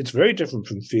 Yes, it's very different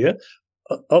from fear.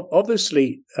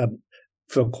 Obviously,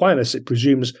 for Aquinas, it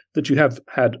presumes that you have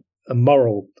had a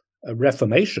moral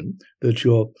reformation, that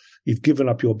you've given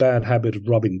up your bad habit of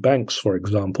robbing banks, for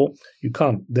example. You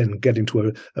can't then get into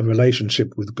a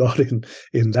relationship with God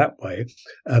in that way.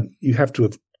 You have to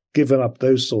have given up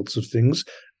those sorts of things.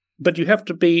 But you have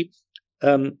to be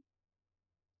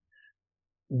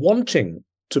wanting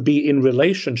to be in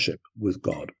relationship with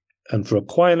God. And for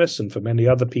Aquinas and for many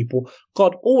other people,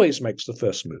 God always makes the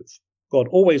first move. God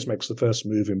always makes the first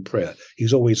move in prayer.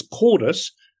 He's always called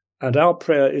us, and our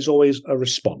prayer is always a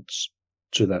response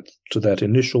to that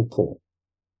initial call.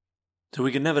 So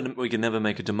we can never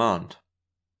make a demand.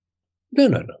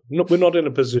 No. We're not in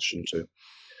a position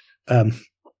to.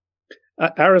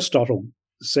 Aristotle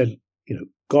said,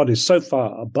 God is so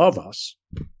far above us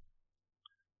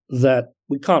that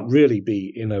we can't really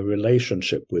be in a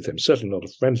relationship with him, certainly not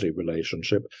a friendly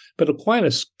relationship. But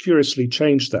Aquinas curiously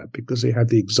changed that because he had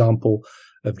the example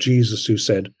of Jesus who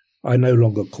said, I no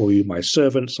longer call you my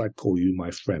servants, I call you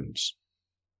my friends.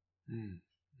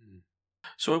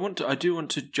 So I do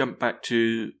want to jump back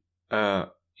to,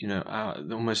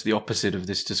 almost the opposite of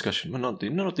this discussion. Well, not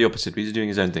the opposite, but he's doing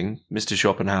his own thing, Mr.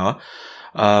 Schopenhauer.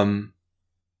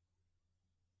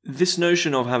 This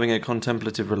notion of having a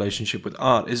contemplative relationship with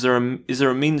art, is there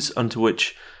a means unto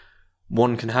which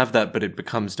one can have that, but it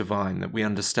becomes divine, that we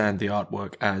understand the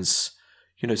artwork as,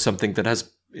 something that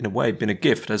has, in a way, been a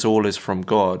gift, as all is from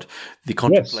God. The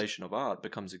contemplation of art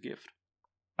becomes a gift.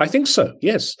 I think so,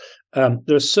 yes.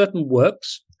 There are certain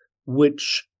works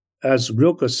which, as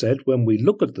Rilke said, when we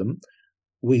look at them,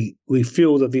 we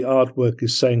feel that the artwork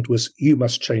is saying to us, you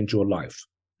must change your life.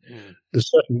 Mm. There's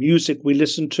certain music we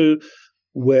listen to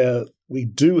where we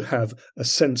do have a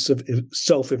sense of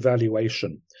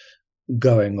self-evaluation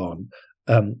going on.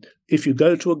 If you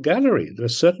go to a gallery, there are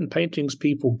certain paintings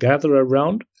people gather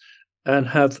around and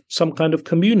have some kind of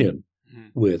communion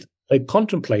with. They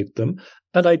contemplate them,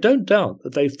 and I don't doubt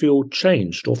that they feel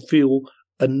changed or feel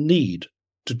a need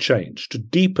to change, to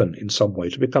deepen in some way,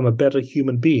 to become a better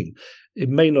human being. It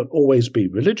may not always be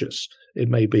religious. It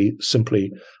may be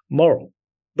simply moral.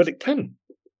 But it can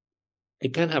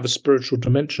have a spiritual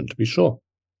dimension, to be sure.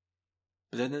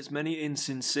 But then there's many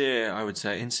insincere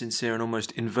and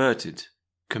almost inverted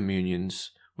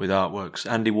communions with artworks.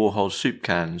 Andy Warhol's soup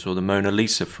cans or the Mona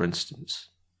Lisa, for instance.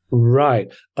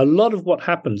 Right. A lot of what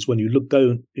happens when you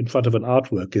go in front of an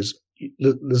artwork is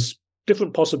there's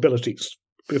different possibilities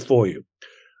before you.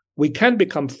 We can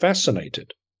become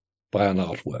fascinated by an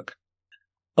artwork.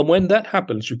 And when that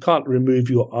happens, you can't remove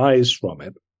your eyes from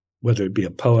it, whether it be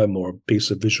a poem or a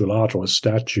piece of visual art or a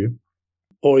statue,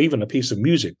 or even a piece of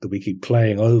music that we keep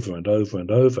playing over and over and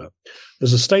over.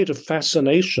 There's a state of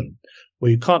fascination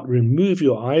where you can't remove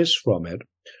your eyes from it,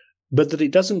 but that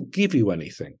it doesn't give you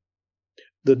anything,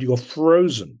 that you're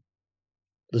frozen.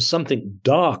 There's something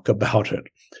dark about it.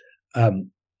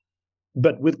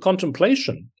 But with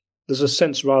contemplation, there's a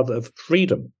sense rather of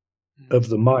freedom of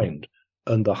the mind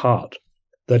and the heart,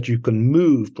 that you can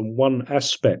move from one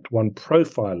aspect, one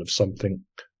profile of something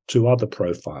to other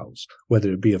profiles,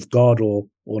 whether it be of God or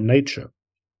nature.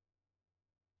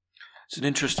 It's an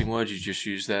interesting word you just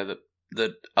used there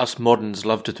that us moderns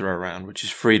love to throw around, which is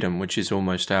freedom, which is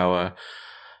almost our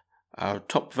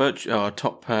top virtue, our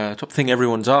top thing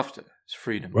everyone's after. It's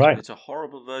freedom. Right. It's a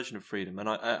horrible version of freedom. And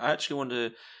I actually want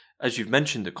to, as you've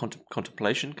mentioned, the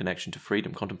contemplation, connection to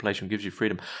freedom, contemplation gives you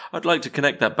freedom. I'd like to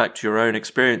connect that back to your own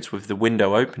experience with the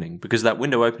window opening, because that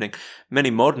window opening, many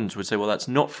moderns would say, well, that's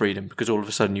not freedom, because all of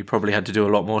a sudden you probably had to do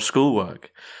a lot more schoolwork.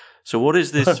 So what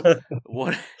is this?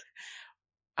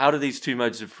 How do these two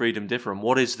modes of freedom differ? And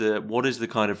what is the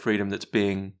kind of freedom that's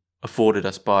being afforded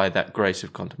us by that grace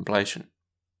of contemplation?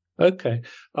 Okay.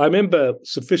 I remember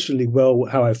sufficiently well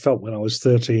how I felt when I was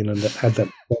 13 and had that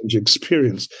strange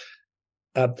experience.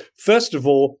 First of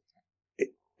all,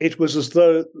 it was as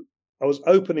though I was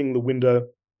opening the window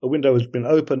had been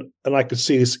opened, and I could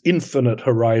see this infinite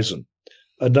horizon.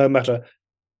 And no matter,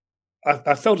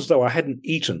 I felt as though I hadn't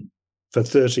eaten for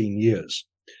 13 years.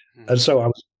 And so I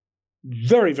was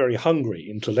very, very hungry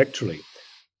intellectually.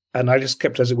 And I just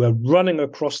kept, as it were, running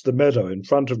across the meadow in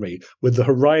front of me with the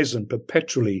horizon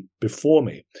perpetually before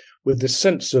me, with this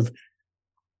sense of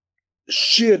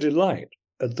sheer delight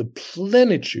at the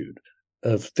plenitude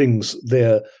of things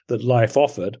there that life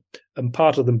offered, and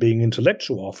part of them being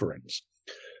intellectual offerings.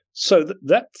 So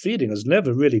that feeling has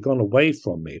never really gone away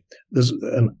from me. There's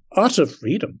an utter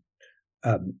freedom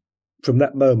from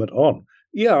that moment on.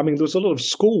 Yeah, I mean, there was a lot of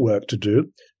schoolwork to do,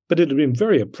 but it had been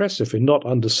very oppressive in not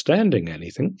understanding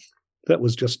anything. That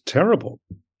was just terrible.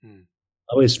 I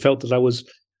always felt that I was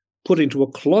put into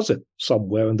a closet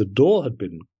somewhere and the door had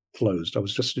been closed. I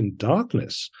was just in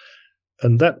darkness.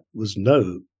 And that was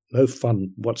no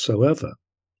fun whatsoever.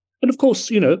 And of course,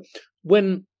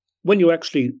 when you're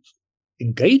actually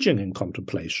engaging in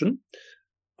contemplation,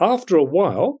 after a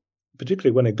while,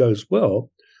 particularly when it goes well,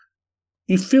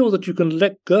 you feel that you can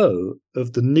let go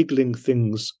of the niggling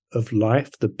things of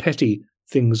life, the petty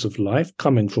things of life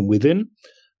coming from within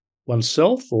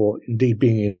oneself, or indeed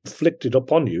being inflicted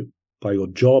upon you by your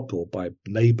job or by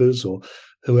neighbors or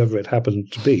whoever it happens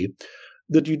to be,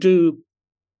 that you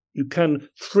can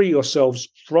free yourselves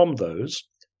from those,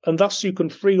 and thus you can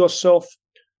free yourself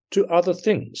to other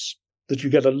things, that you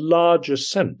get a larger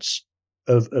sense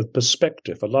of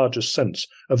perspective, a larger sense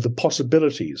of the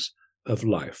possibilities of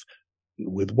life,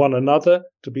 with one another,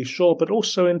 to be sure, but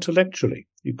also intellectually.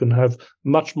 You can have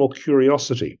much more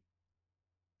curiosity.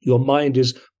 Your mind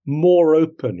is more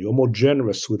open, you're more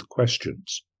generous with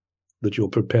questions that you're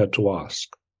prepared to ask.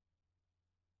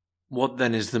 What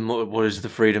then is the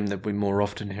freedom that we more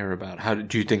often hear about? How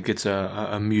do you think it's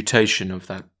a mutation of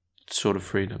that sort of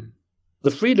freedom?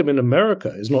 The freedom in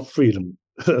America is not freedom.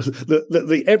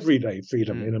 the everyday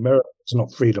freedom in America is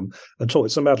not freedom at all.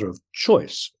 It's a matter of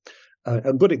choice.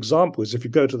 A good example is if you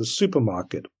go to the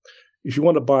supermarket, if you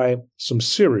want to buy some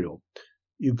cereal,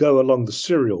 you go along the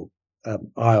cereal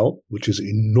aisle, which is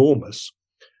enormous,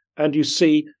 and you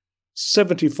see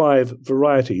 75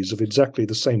 varieties of exactly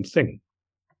the same thing.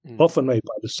 often made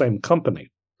by the same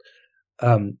company.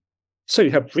 So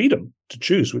you have freedom to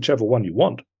choose whichever one you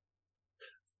want.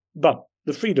 But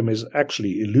the freedom is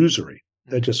actually illusory.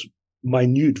 They're just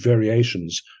minute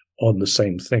variations on the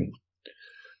same thing.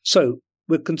 So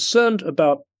we're concerned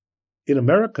about, in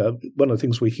America, one of the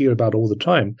things we hear about all the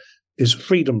time is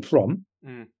freedom from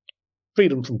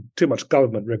too much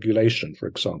government regulation, for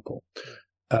example,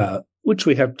 which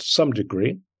we have to some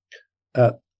degree.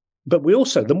 But we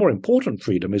also, the more important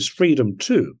freedom is freedom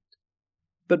to.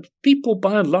 But people,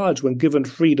 by and large, when given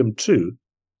freedom to,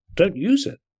 don't use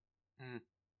it.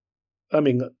 I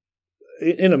mean,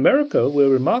 in America, we're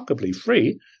remarkably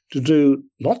free to do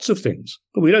lots of things,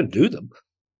 but we don't do them.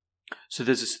 So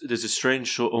there's a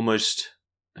strange sort, almost,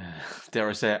 dare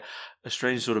I say it, a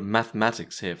strange sort of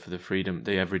mathematics here for the freedom,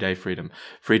 the everyday freedom.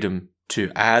 Freedom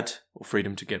to add, or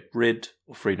freedom to get rid,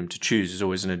 or freedom to choose. There's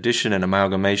always an addition, an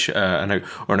amalgamation,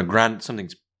 or a grant.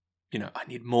 Something's, I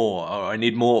need more,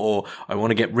 or I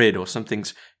want to get rid, or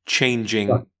something's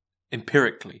changing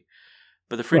empirically.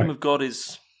 But the freedom of God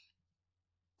it's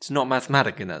not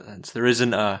mathematic in that sense. There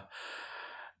isn't a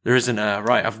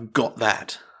right, I've got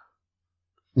that.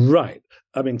 Right.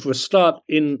 I mean, for a start,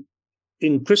 in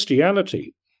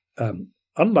Christianity,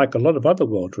 unlike a lot of other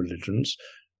world religions,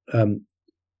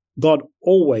 God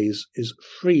always is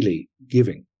freely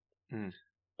giving.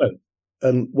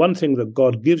 And one thing that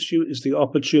God gives you is the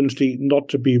opportunity not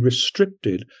to be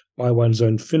restricted by one's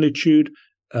own finitude,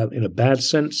 in a bad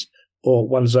sense, or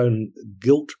one's own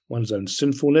guilt, one's own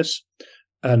sinfulness.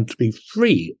 And to be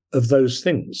free of those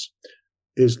things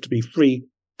is to be free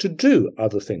to do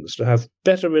other things, to have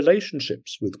better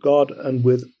relationships with God and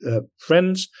with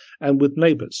friends and with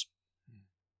neighbors.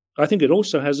 I think it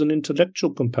also has an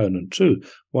intellectual component too.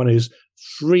 One is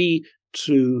free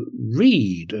to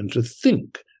read and to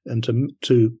think and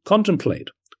to contemplate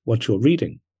what you're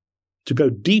reading, to go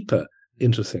deeper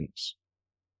into things.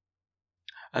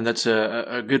 And that's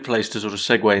a good place to sort of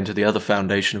segue into the other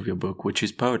foundation of your book, which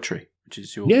is poetry, which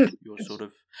is your sort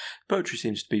of, poetry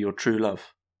seems to be your true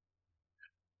love.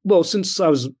 Well, since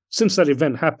that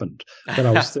event happened, when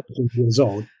I was 13 years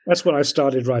old, that's when I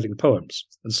started writing poems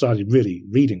and started really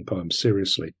reading poems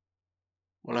seriously.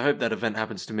 Well, I hope that event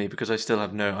happens to me, because I still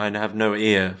have no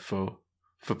ear for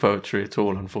poetry at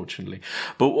all, unfortunately.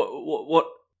 But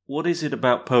what is it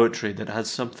about poetry that has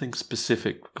something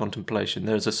specific for contemplation?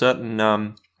 There's a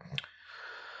certain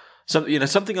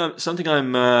something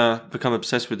I'm become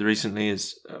obsessed with recently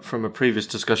is from a previous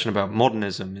discussion about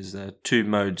modernism. Is there two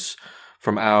modes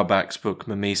from Auerbach's book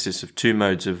Mimesis, of two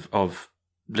modes of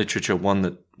literature? One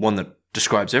that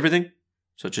describes everything,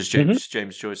 such as James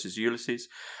Joyce's Ulysses,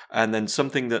 and then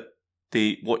something that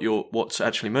what's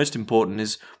actually most important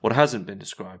is what hasn't been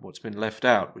described, what's been left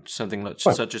out, which is something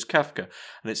such as Kafka.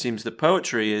 And it seems that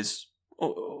poetry is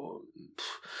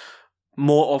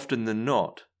more often than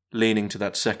not leaning to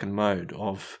that second mode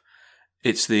of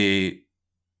it's the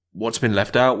what's been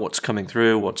left out, what's coming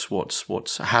through,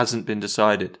 what's hasn't been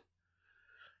decided.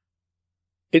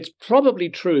 It's probably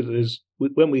true that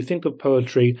when we think of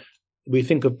poetry, we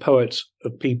think of poets,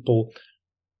 of people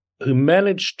who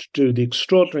managed to do the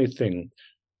extraordinary thing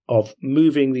of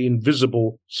moving the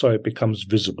invisible so it becomes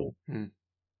visible.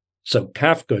 So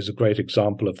Kafka is a great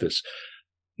example of this.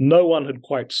 No one had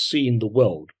quite seen the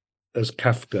world as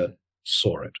Kafka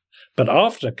saw it. But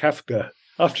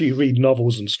after you read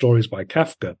novels and stories by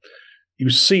Kafka, you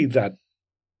see that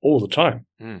all the time.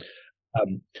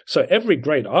 So every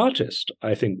great artist,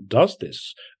 I think, does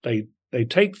this. They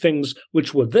take things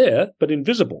which were there but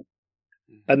invisible,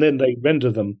 and then they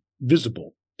render them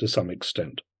visible to some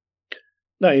extent.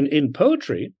 Now, in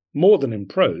poetry, more than in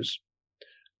prose,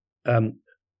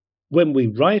 when we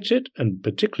write it, and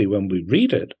particularly when we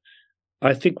read it,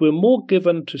 I think we're more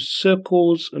given to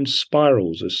circles and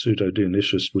spirals, as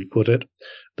Pseudo-Dionysius would put it,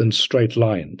 than straight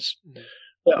lines.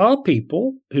 There are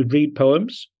people who read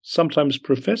poems, sometimes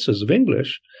professors of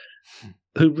English,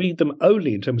 who read them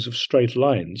only in terms of straight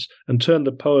lines and turn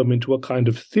the poem into a kind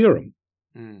of theorem.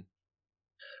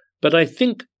 But I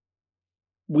think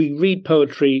we read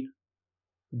poetry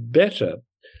better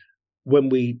when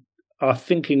we are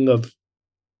thinking of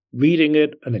reading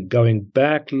it and then going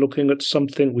back, looking at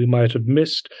something we might have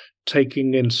missed,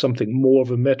 taking in something more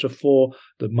of a metaphor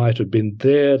that might have been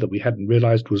there that we hadn't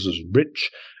realized was as rich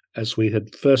as we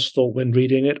had first thought when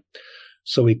reading it.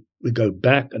 So we go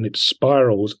back and it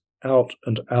spirals out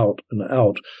and out and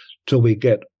out till we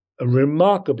get a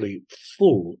remarkably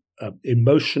full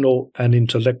emotional and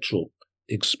intellectual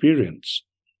experience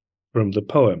from the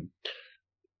poem.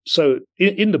 So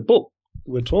in the book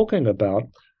we're talking about,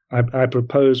 I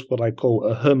propose what I call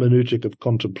a hermeneutic of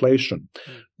contemplation,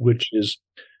 which is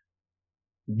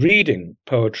reading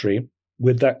poetry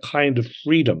with that kind of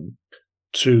freedom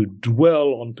to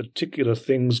dwell on particular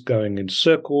things going in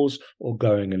circles or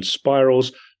going in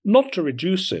spirals, not to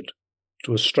reduce it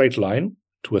to a straight line,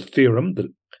 to a theorem, that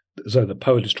as though the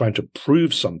poet is trying to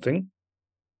prove something,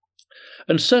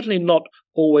 and certainly not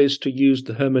always to use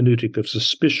the hermeneutic of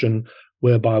suspicion,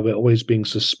 whereby we're always being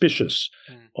suspicious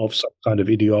of some kind of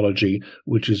ideology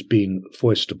which is being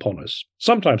foisted upon us.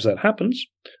 Sometimes that happens,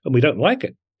 and we don't like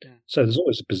it. So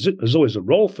there's always a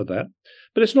role for that,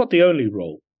 but it's not the only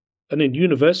role. And in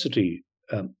university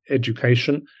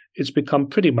education, it's become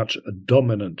pretty much a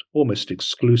dominant, almost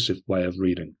exclusive way of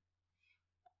reading.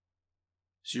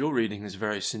 So your reading is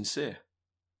very sincere.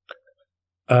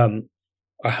 I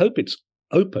hope it's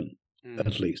open,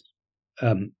 at least.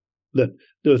 That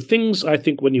there are things, I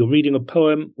think, when you're reading a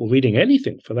poem, or reading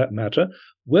anything for that matter,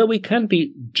 where we can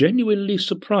be genuinely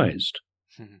surprised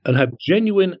and have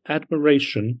genuine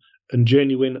admiration and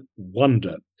genuine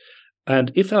wonder.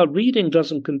 And if our reading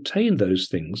doesn't contain those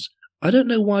things, I don't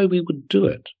know why we would do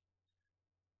it.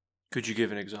 Could you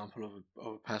give an example of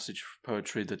a passage of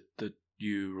poetry that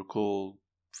you recall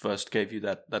first gave you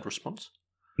that response?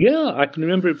 Yeah, I can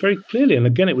remember it very clearly. And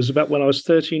again, it was about when I was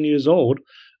 13 years old,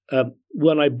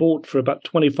 when I bought for about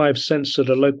 25 cents at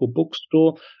a local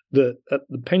bookstore the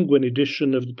Penguin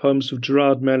edition of the poems of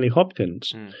Gerard Manley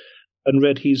Hopkins, and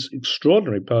read his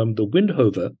extraordinary poem, The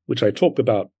Windhover, which I talk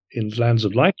about in Lands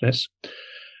of Likeness.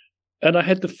 And I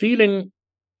had the feeling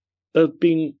of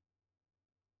being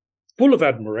full of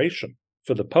admiration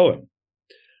for the poem,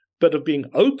 but of being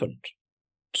opened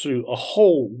to a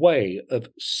whole way of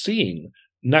seeing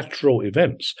natural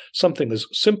events, something as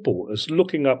simple as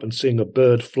looking up and seeing a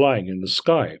bird flying in the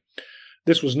sky.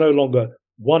 This was no longer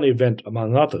one event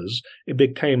among others. It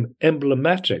became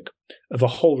emblematic of a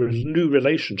whole new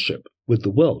relationship with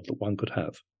the world that one could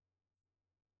have.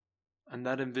 And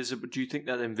that invisible, do you think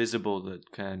that invisible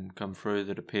that can come through,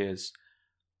 that appears,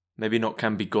 maybe not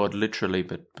can be God literally,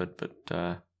 but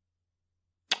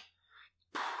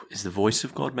is the voice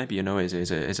of God? Maybe,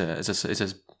 is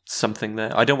a something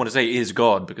there. I don't want to say is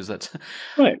God, because that's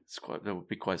right. That would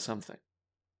be quite something.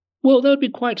 Well, that would be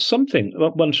quite something.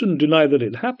 One shouldn't deny that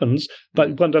it happens,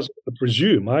 but one doesn't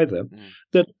presume either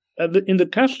that in the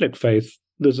Catholic faith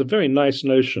there's a very nice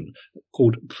notion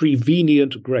called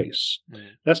prevenient grace.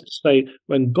 That's to say,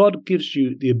 when God gives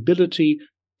you the ability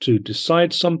to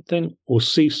decide something or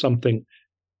see something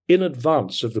in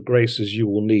advance of the graces you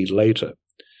will need later.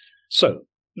 So,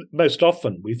 most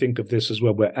often we think of this as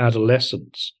when we're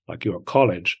adolescents, like you're at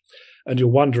college, and you're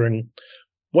wondering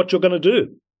what you're going to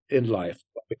do in life.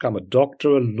 Will I become a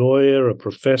doctor, a lawyer, a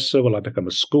professor? Will I become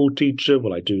a school teacher?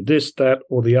 Will I do this, that,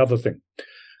 or the other thing?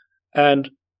 And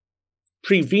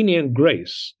prevenient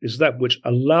grace is that which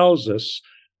allows us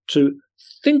to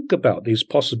think about these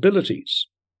possibilities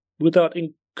without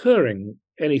incurring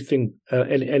anything,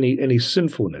 any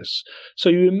sinfulness. So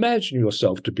you imagine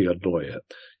yourself to be a lawyer.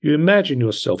 You imagine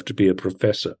yourself to be a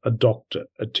professor, a doctor,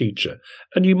 a teacher,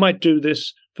 and you might do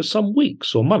this for some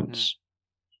weeks or months.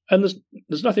 And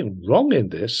there's nothing wrong in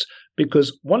this,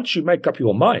 because once you make up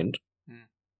your mind,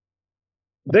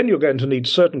 then you're going to need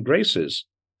certain graces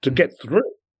to get through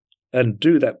and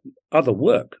do that other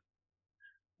work.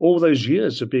 All those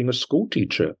years of being a school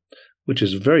teacher, which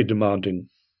is a very demanding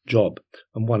job,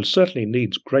 and one certainly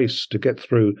needs grace to get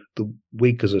through the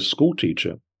week as a school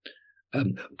teacher.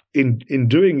 In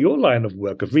doing your line of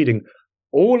work of reading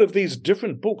all of these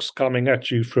different books coming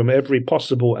at you from every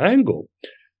possible angle,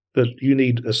 that you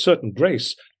need a certain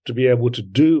grace to be able to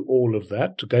do all of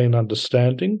that, to gain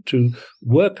understanding, to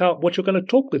work out what you're going to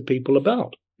talk with people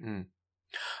about.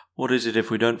 What is it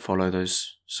if we don't follow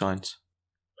those signs?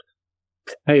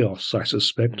 Chaos, I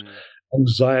suspect.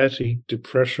 Anxiety,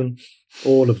 depression,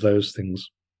 all of those things.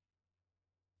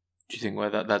 Do you think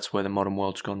that's where the modern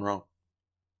world's gone wrong?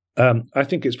 I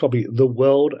think it's probably the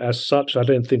world as such. I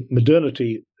don't think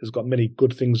modernity has got many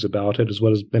good things about it as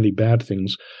well as many bad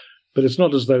things. But it's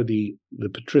not as though the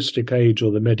patristic age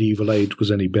or the medieval age was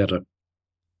any better.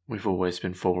 We've always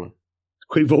been fallen.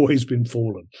 We've always been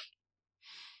fallen.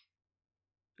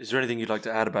 Is there anything you'd like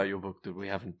to add about your book that we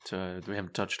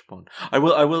haven't touched upon? I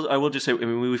will just say, I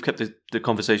mean, we've kept the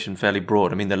conversation fairly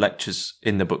broad. I mean, the lectures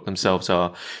in the book themselves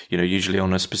are, usually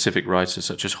on a specific writer,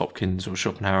 such as Hopkins or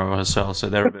Schopenhauer or Husserl, so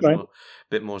they're a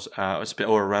bit more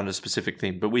or around a specific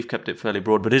theme. But we've kept it fairly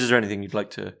broad. But is there anything you'd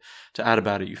like to add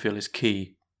about it you feel is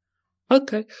key?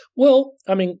 Okay. Well,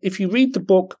 I mean, if you read the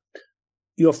book,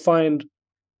 you'll find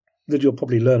that you'll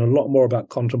probably learn a lot more about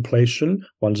contemplation.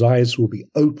 One's eyes will be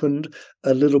opened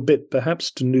a little bit, perhaps,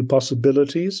 to new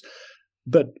possibilities.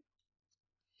 But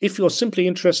if you're simply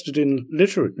interested in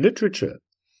literature,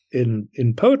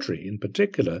 in poetry in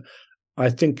particular, I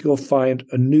think you'll find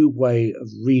a new way of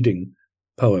reading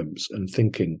poems and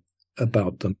thinking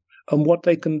about them and what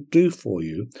they can do for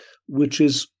you, which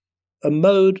is a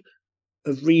mode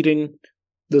of reading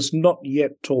that's not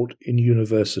yet taught in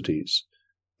universities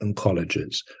and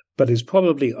colleges, but is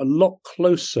probably a lot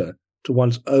closer to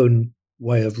one's own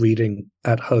way of reading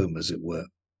at home, as it were.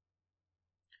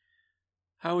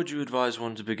 How would you advise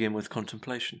one to begin with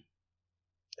contemplation?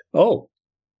 Oh,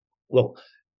 well,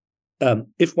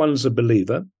 if one's a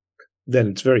believer, then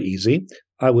it's very easy.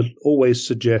 I would always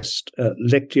suggest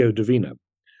Lectio Divina,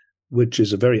 which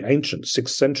is a very ancient 6th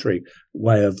century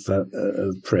way of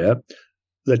prayer,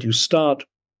 that you start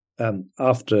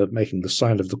after making the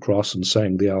sign of the cross and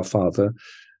saying the Our Father.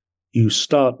 You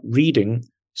start reading,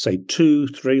 say, 2,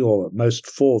 3, or at most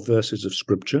 4 verses of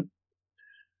Scripture,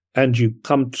 and you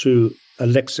come to a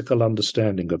lexical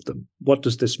understanding of them. What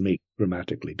does this mean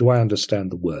grammatically? Do I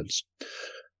understand the words?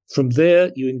 From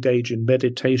there, you engage in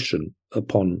meditation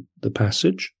upon the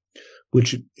passage,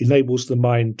 which enables the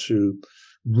mind to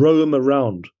roam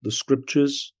around the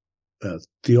Scriptures,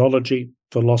 theology,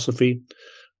 philosophy,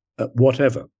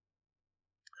 whatever.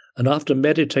 And after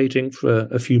meditating for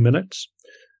a few minutes,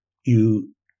 you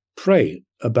pray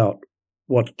about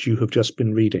what you have just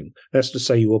been reading. That's to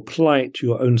say, you apply it to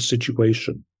your own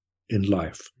situation in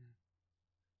life.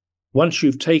 Once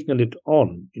you've taken it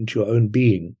on into your own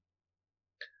being,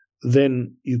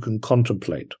 then you can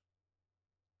contemplate.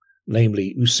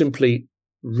 Namely, you simply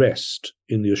rest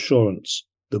in the assurance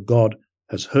that God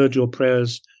has heard your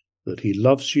prayers, that he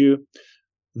loves you,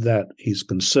 that he's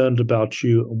concerned about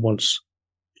you and wants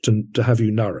to have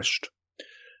you nourished.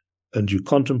 And you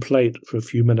contemplate for a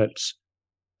few minutes,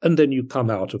 and then you come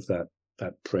out of that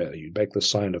prayer. You make the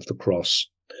sign of the cross,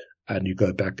 and you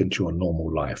go back into your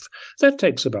normal life. That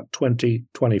takes about 20,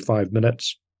 25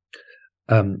 minutes,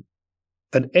 and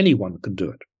anyone can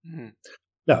do it. Mm.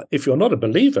 Now, if you're not a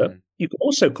believer, you can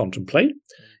also contemplate.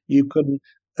 You can,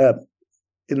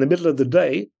 in the middle of the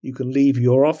day, you can leave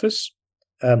your office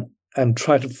and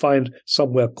try to find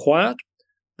somewhere quiet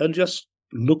and just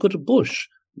look at a bush,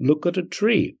 look at a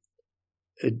tree.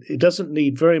 It doesn't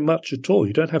need very much at all.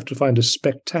 You don't have to find a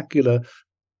spectacular,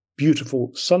 beautiful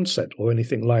sunset or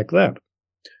anything like that.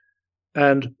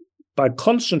 And by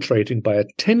concentrating, by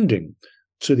attending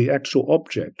to the actual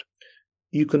object,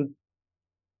 you can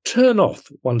turn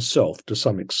off oneself to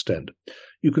some extent.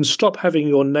 You can stop having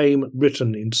your name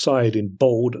written inside in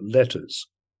bold letters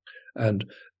and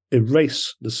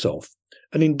erase the self.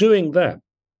 And in doing that,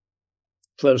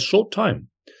 for a short time,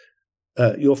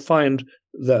 you'll find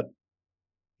that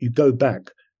you go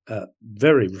back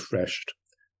very refreshed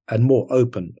and more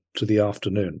open to the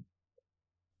afternoon.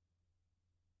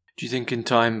 Do you think in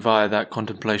time, via that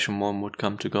contemplation, one would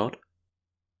come to God?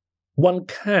 One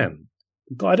can.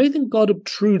 I don't think God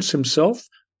obtrudes himself.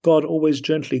 God always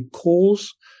gently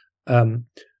calls.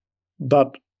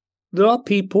 But there are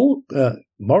people,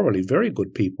 morally very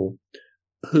good people,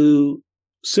 who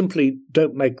simply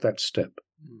don't make that step.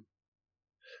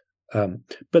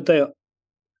 But there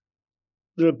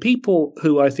are people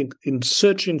who, I think, in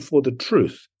searching for the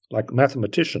truth, like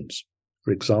mathematicians,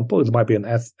 for example, there might be an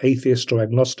atheist or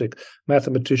agnostic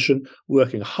mathematician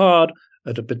working hard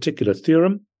at a particular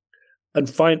theorem and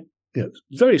find,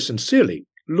 very sincerely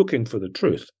looking for the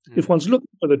truth. If one's looking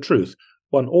for the truth,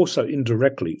 one also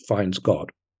indirectly finds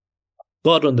God.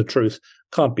 God and the truth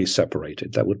can't be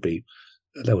separated. That would be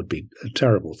a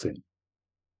terrible thing.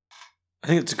 I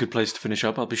think it's a good place to finish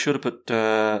up. I'll be sure to put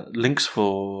links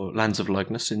for Lands of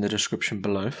Likeness in the description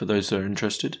below for those that are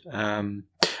interested. And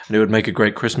it would make a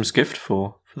great Christmas gift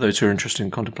for those who are interested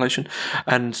in contemplation.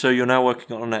 And so you're now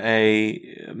working on a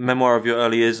memoir of your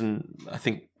early years, and I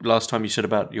think last time you said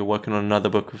about you're working on another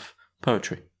book of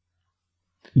poetry.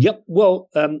 Yep. Well,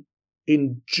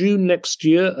 in June next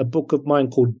year, a book of mine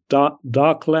called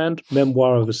Darkland,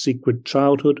 Memoir of a Secret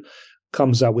Childhood,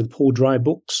 comes out with Paul Dry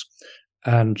Books.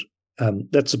 And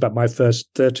that's about my first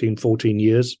 13, 14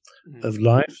 years of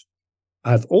life.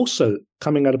 I've also,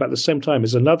 coming out about the same time,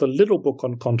 is another little book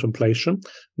on contemplation,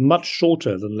 much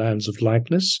shorter than Lands of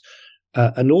Likeness,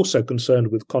 and also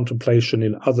concerned with contemplation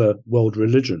in other world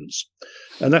religions.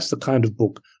 And that's the kind of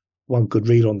book one could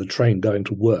read on the train going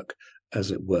to work,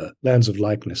 as it were. Lands of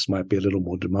Likeness might be a little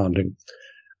more demanding.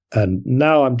 And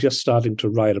now I'm just starting to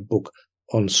write a book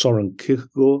on Soren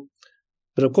Kierkegaard.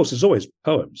 But of course, there's always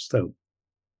poems, though.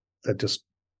 That just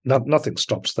nothing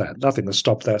stops that. Nothing has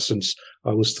stopped that since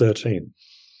I was 13.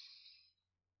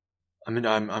 I mean,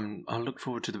 I'll look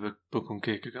forward to the book on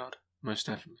Kierkegaard, most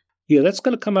definitely. Yeah, that's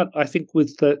going to come out, I think,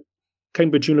 with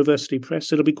Cambridge University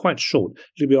Press. It'll be quite short.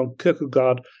 It'll be on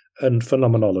Kierkegaard and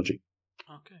phenomenology.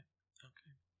 Okay.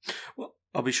 Well,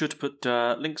 I'll be sure to put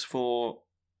links for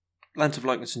Lands of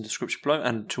Likeness in the description below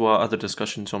and to our other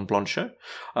discussions on Blanchot.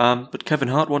 But Kevin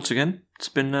Hart, once again, it's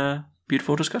been a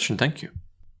beautiful discussion. Thank you.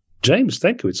 James,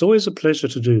 thank you. It's always a pleasure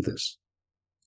to do this.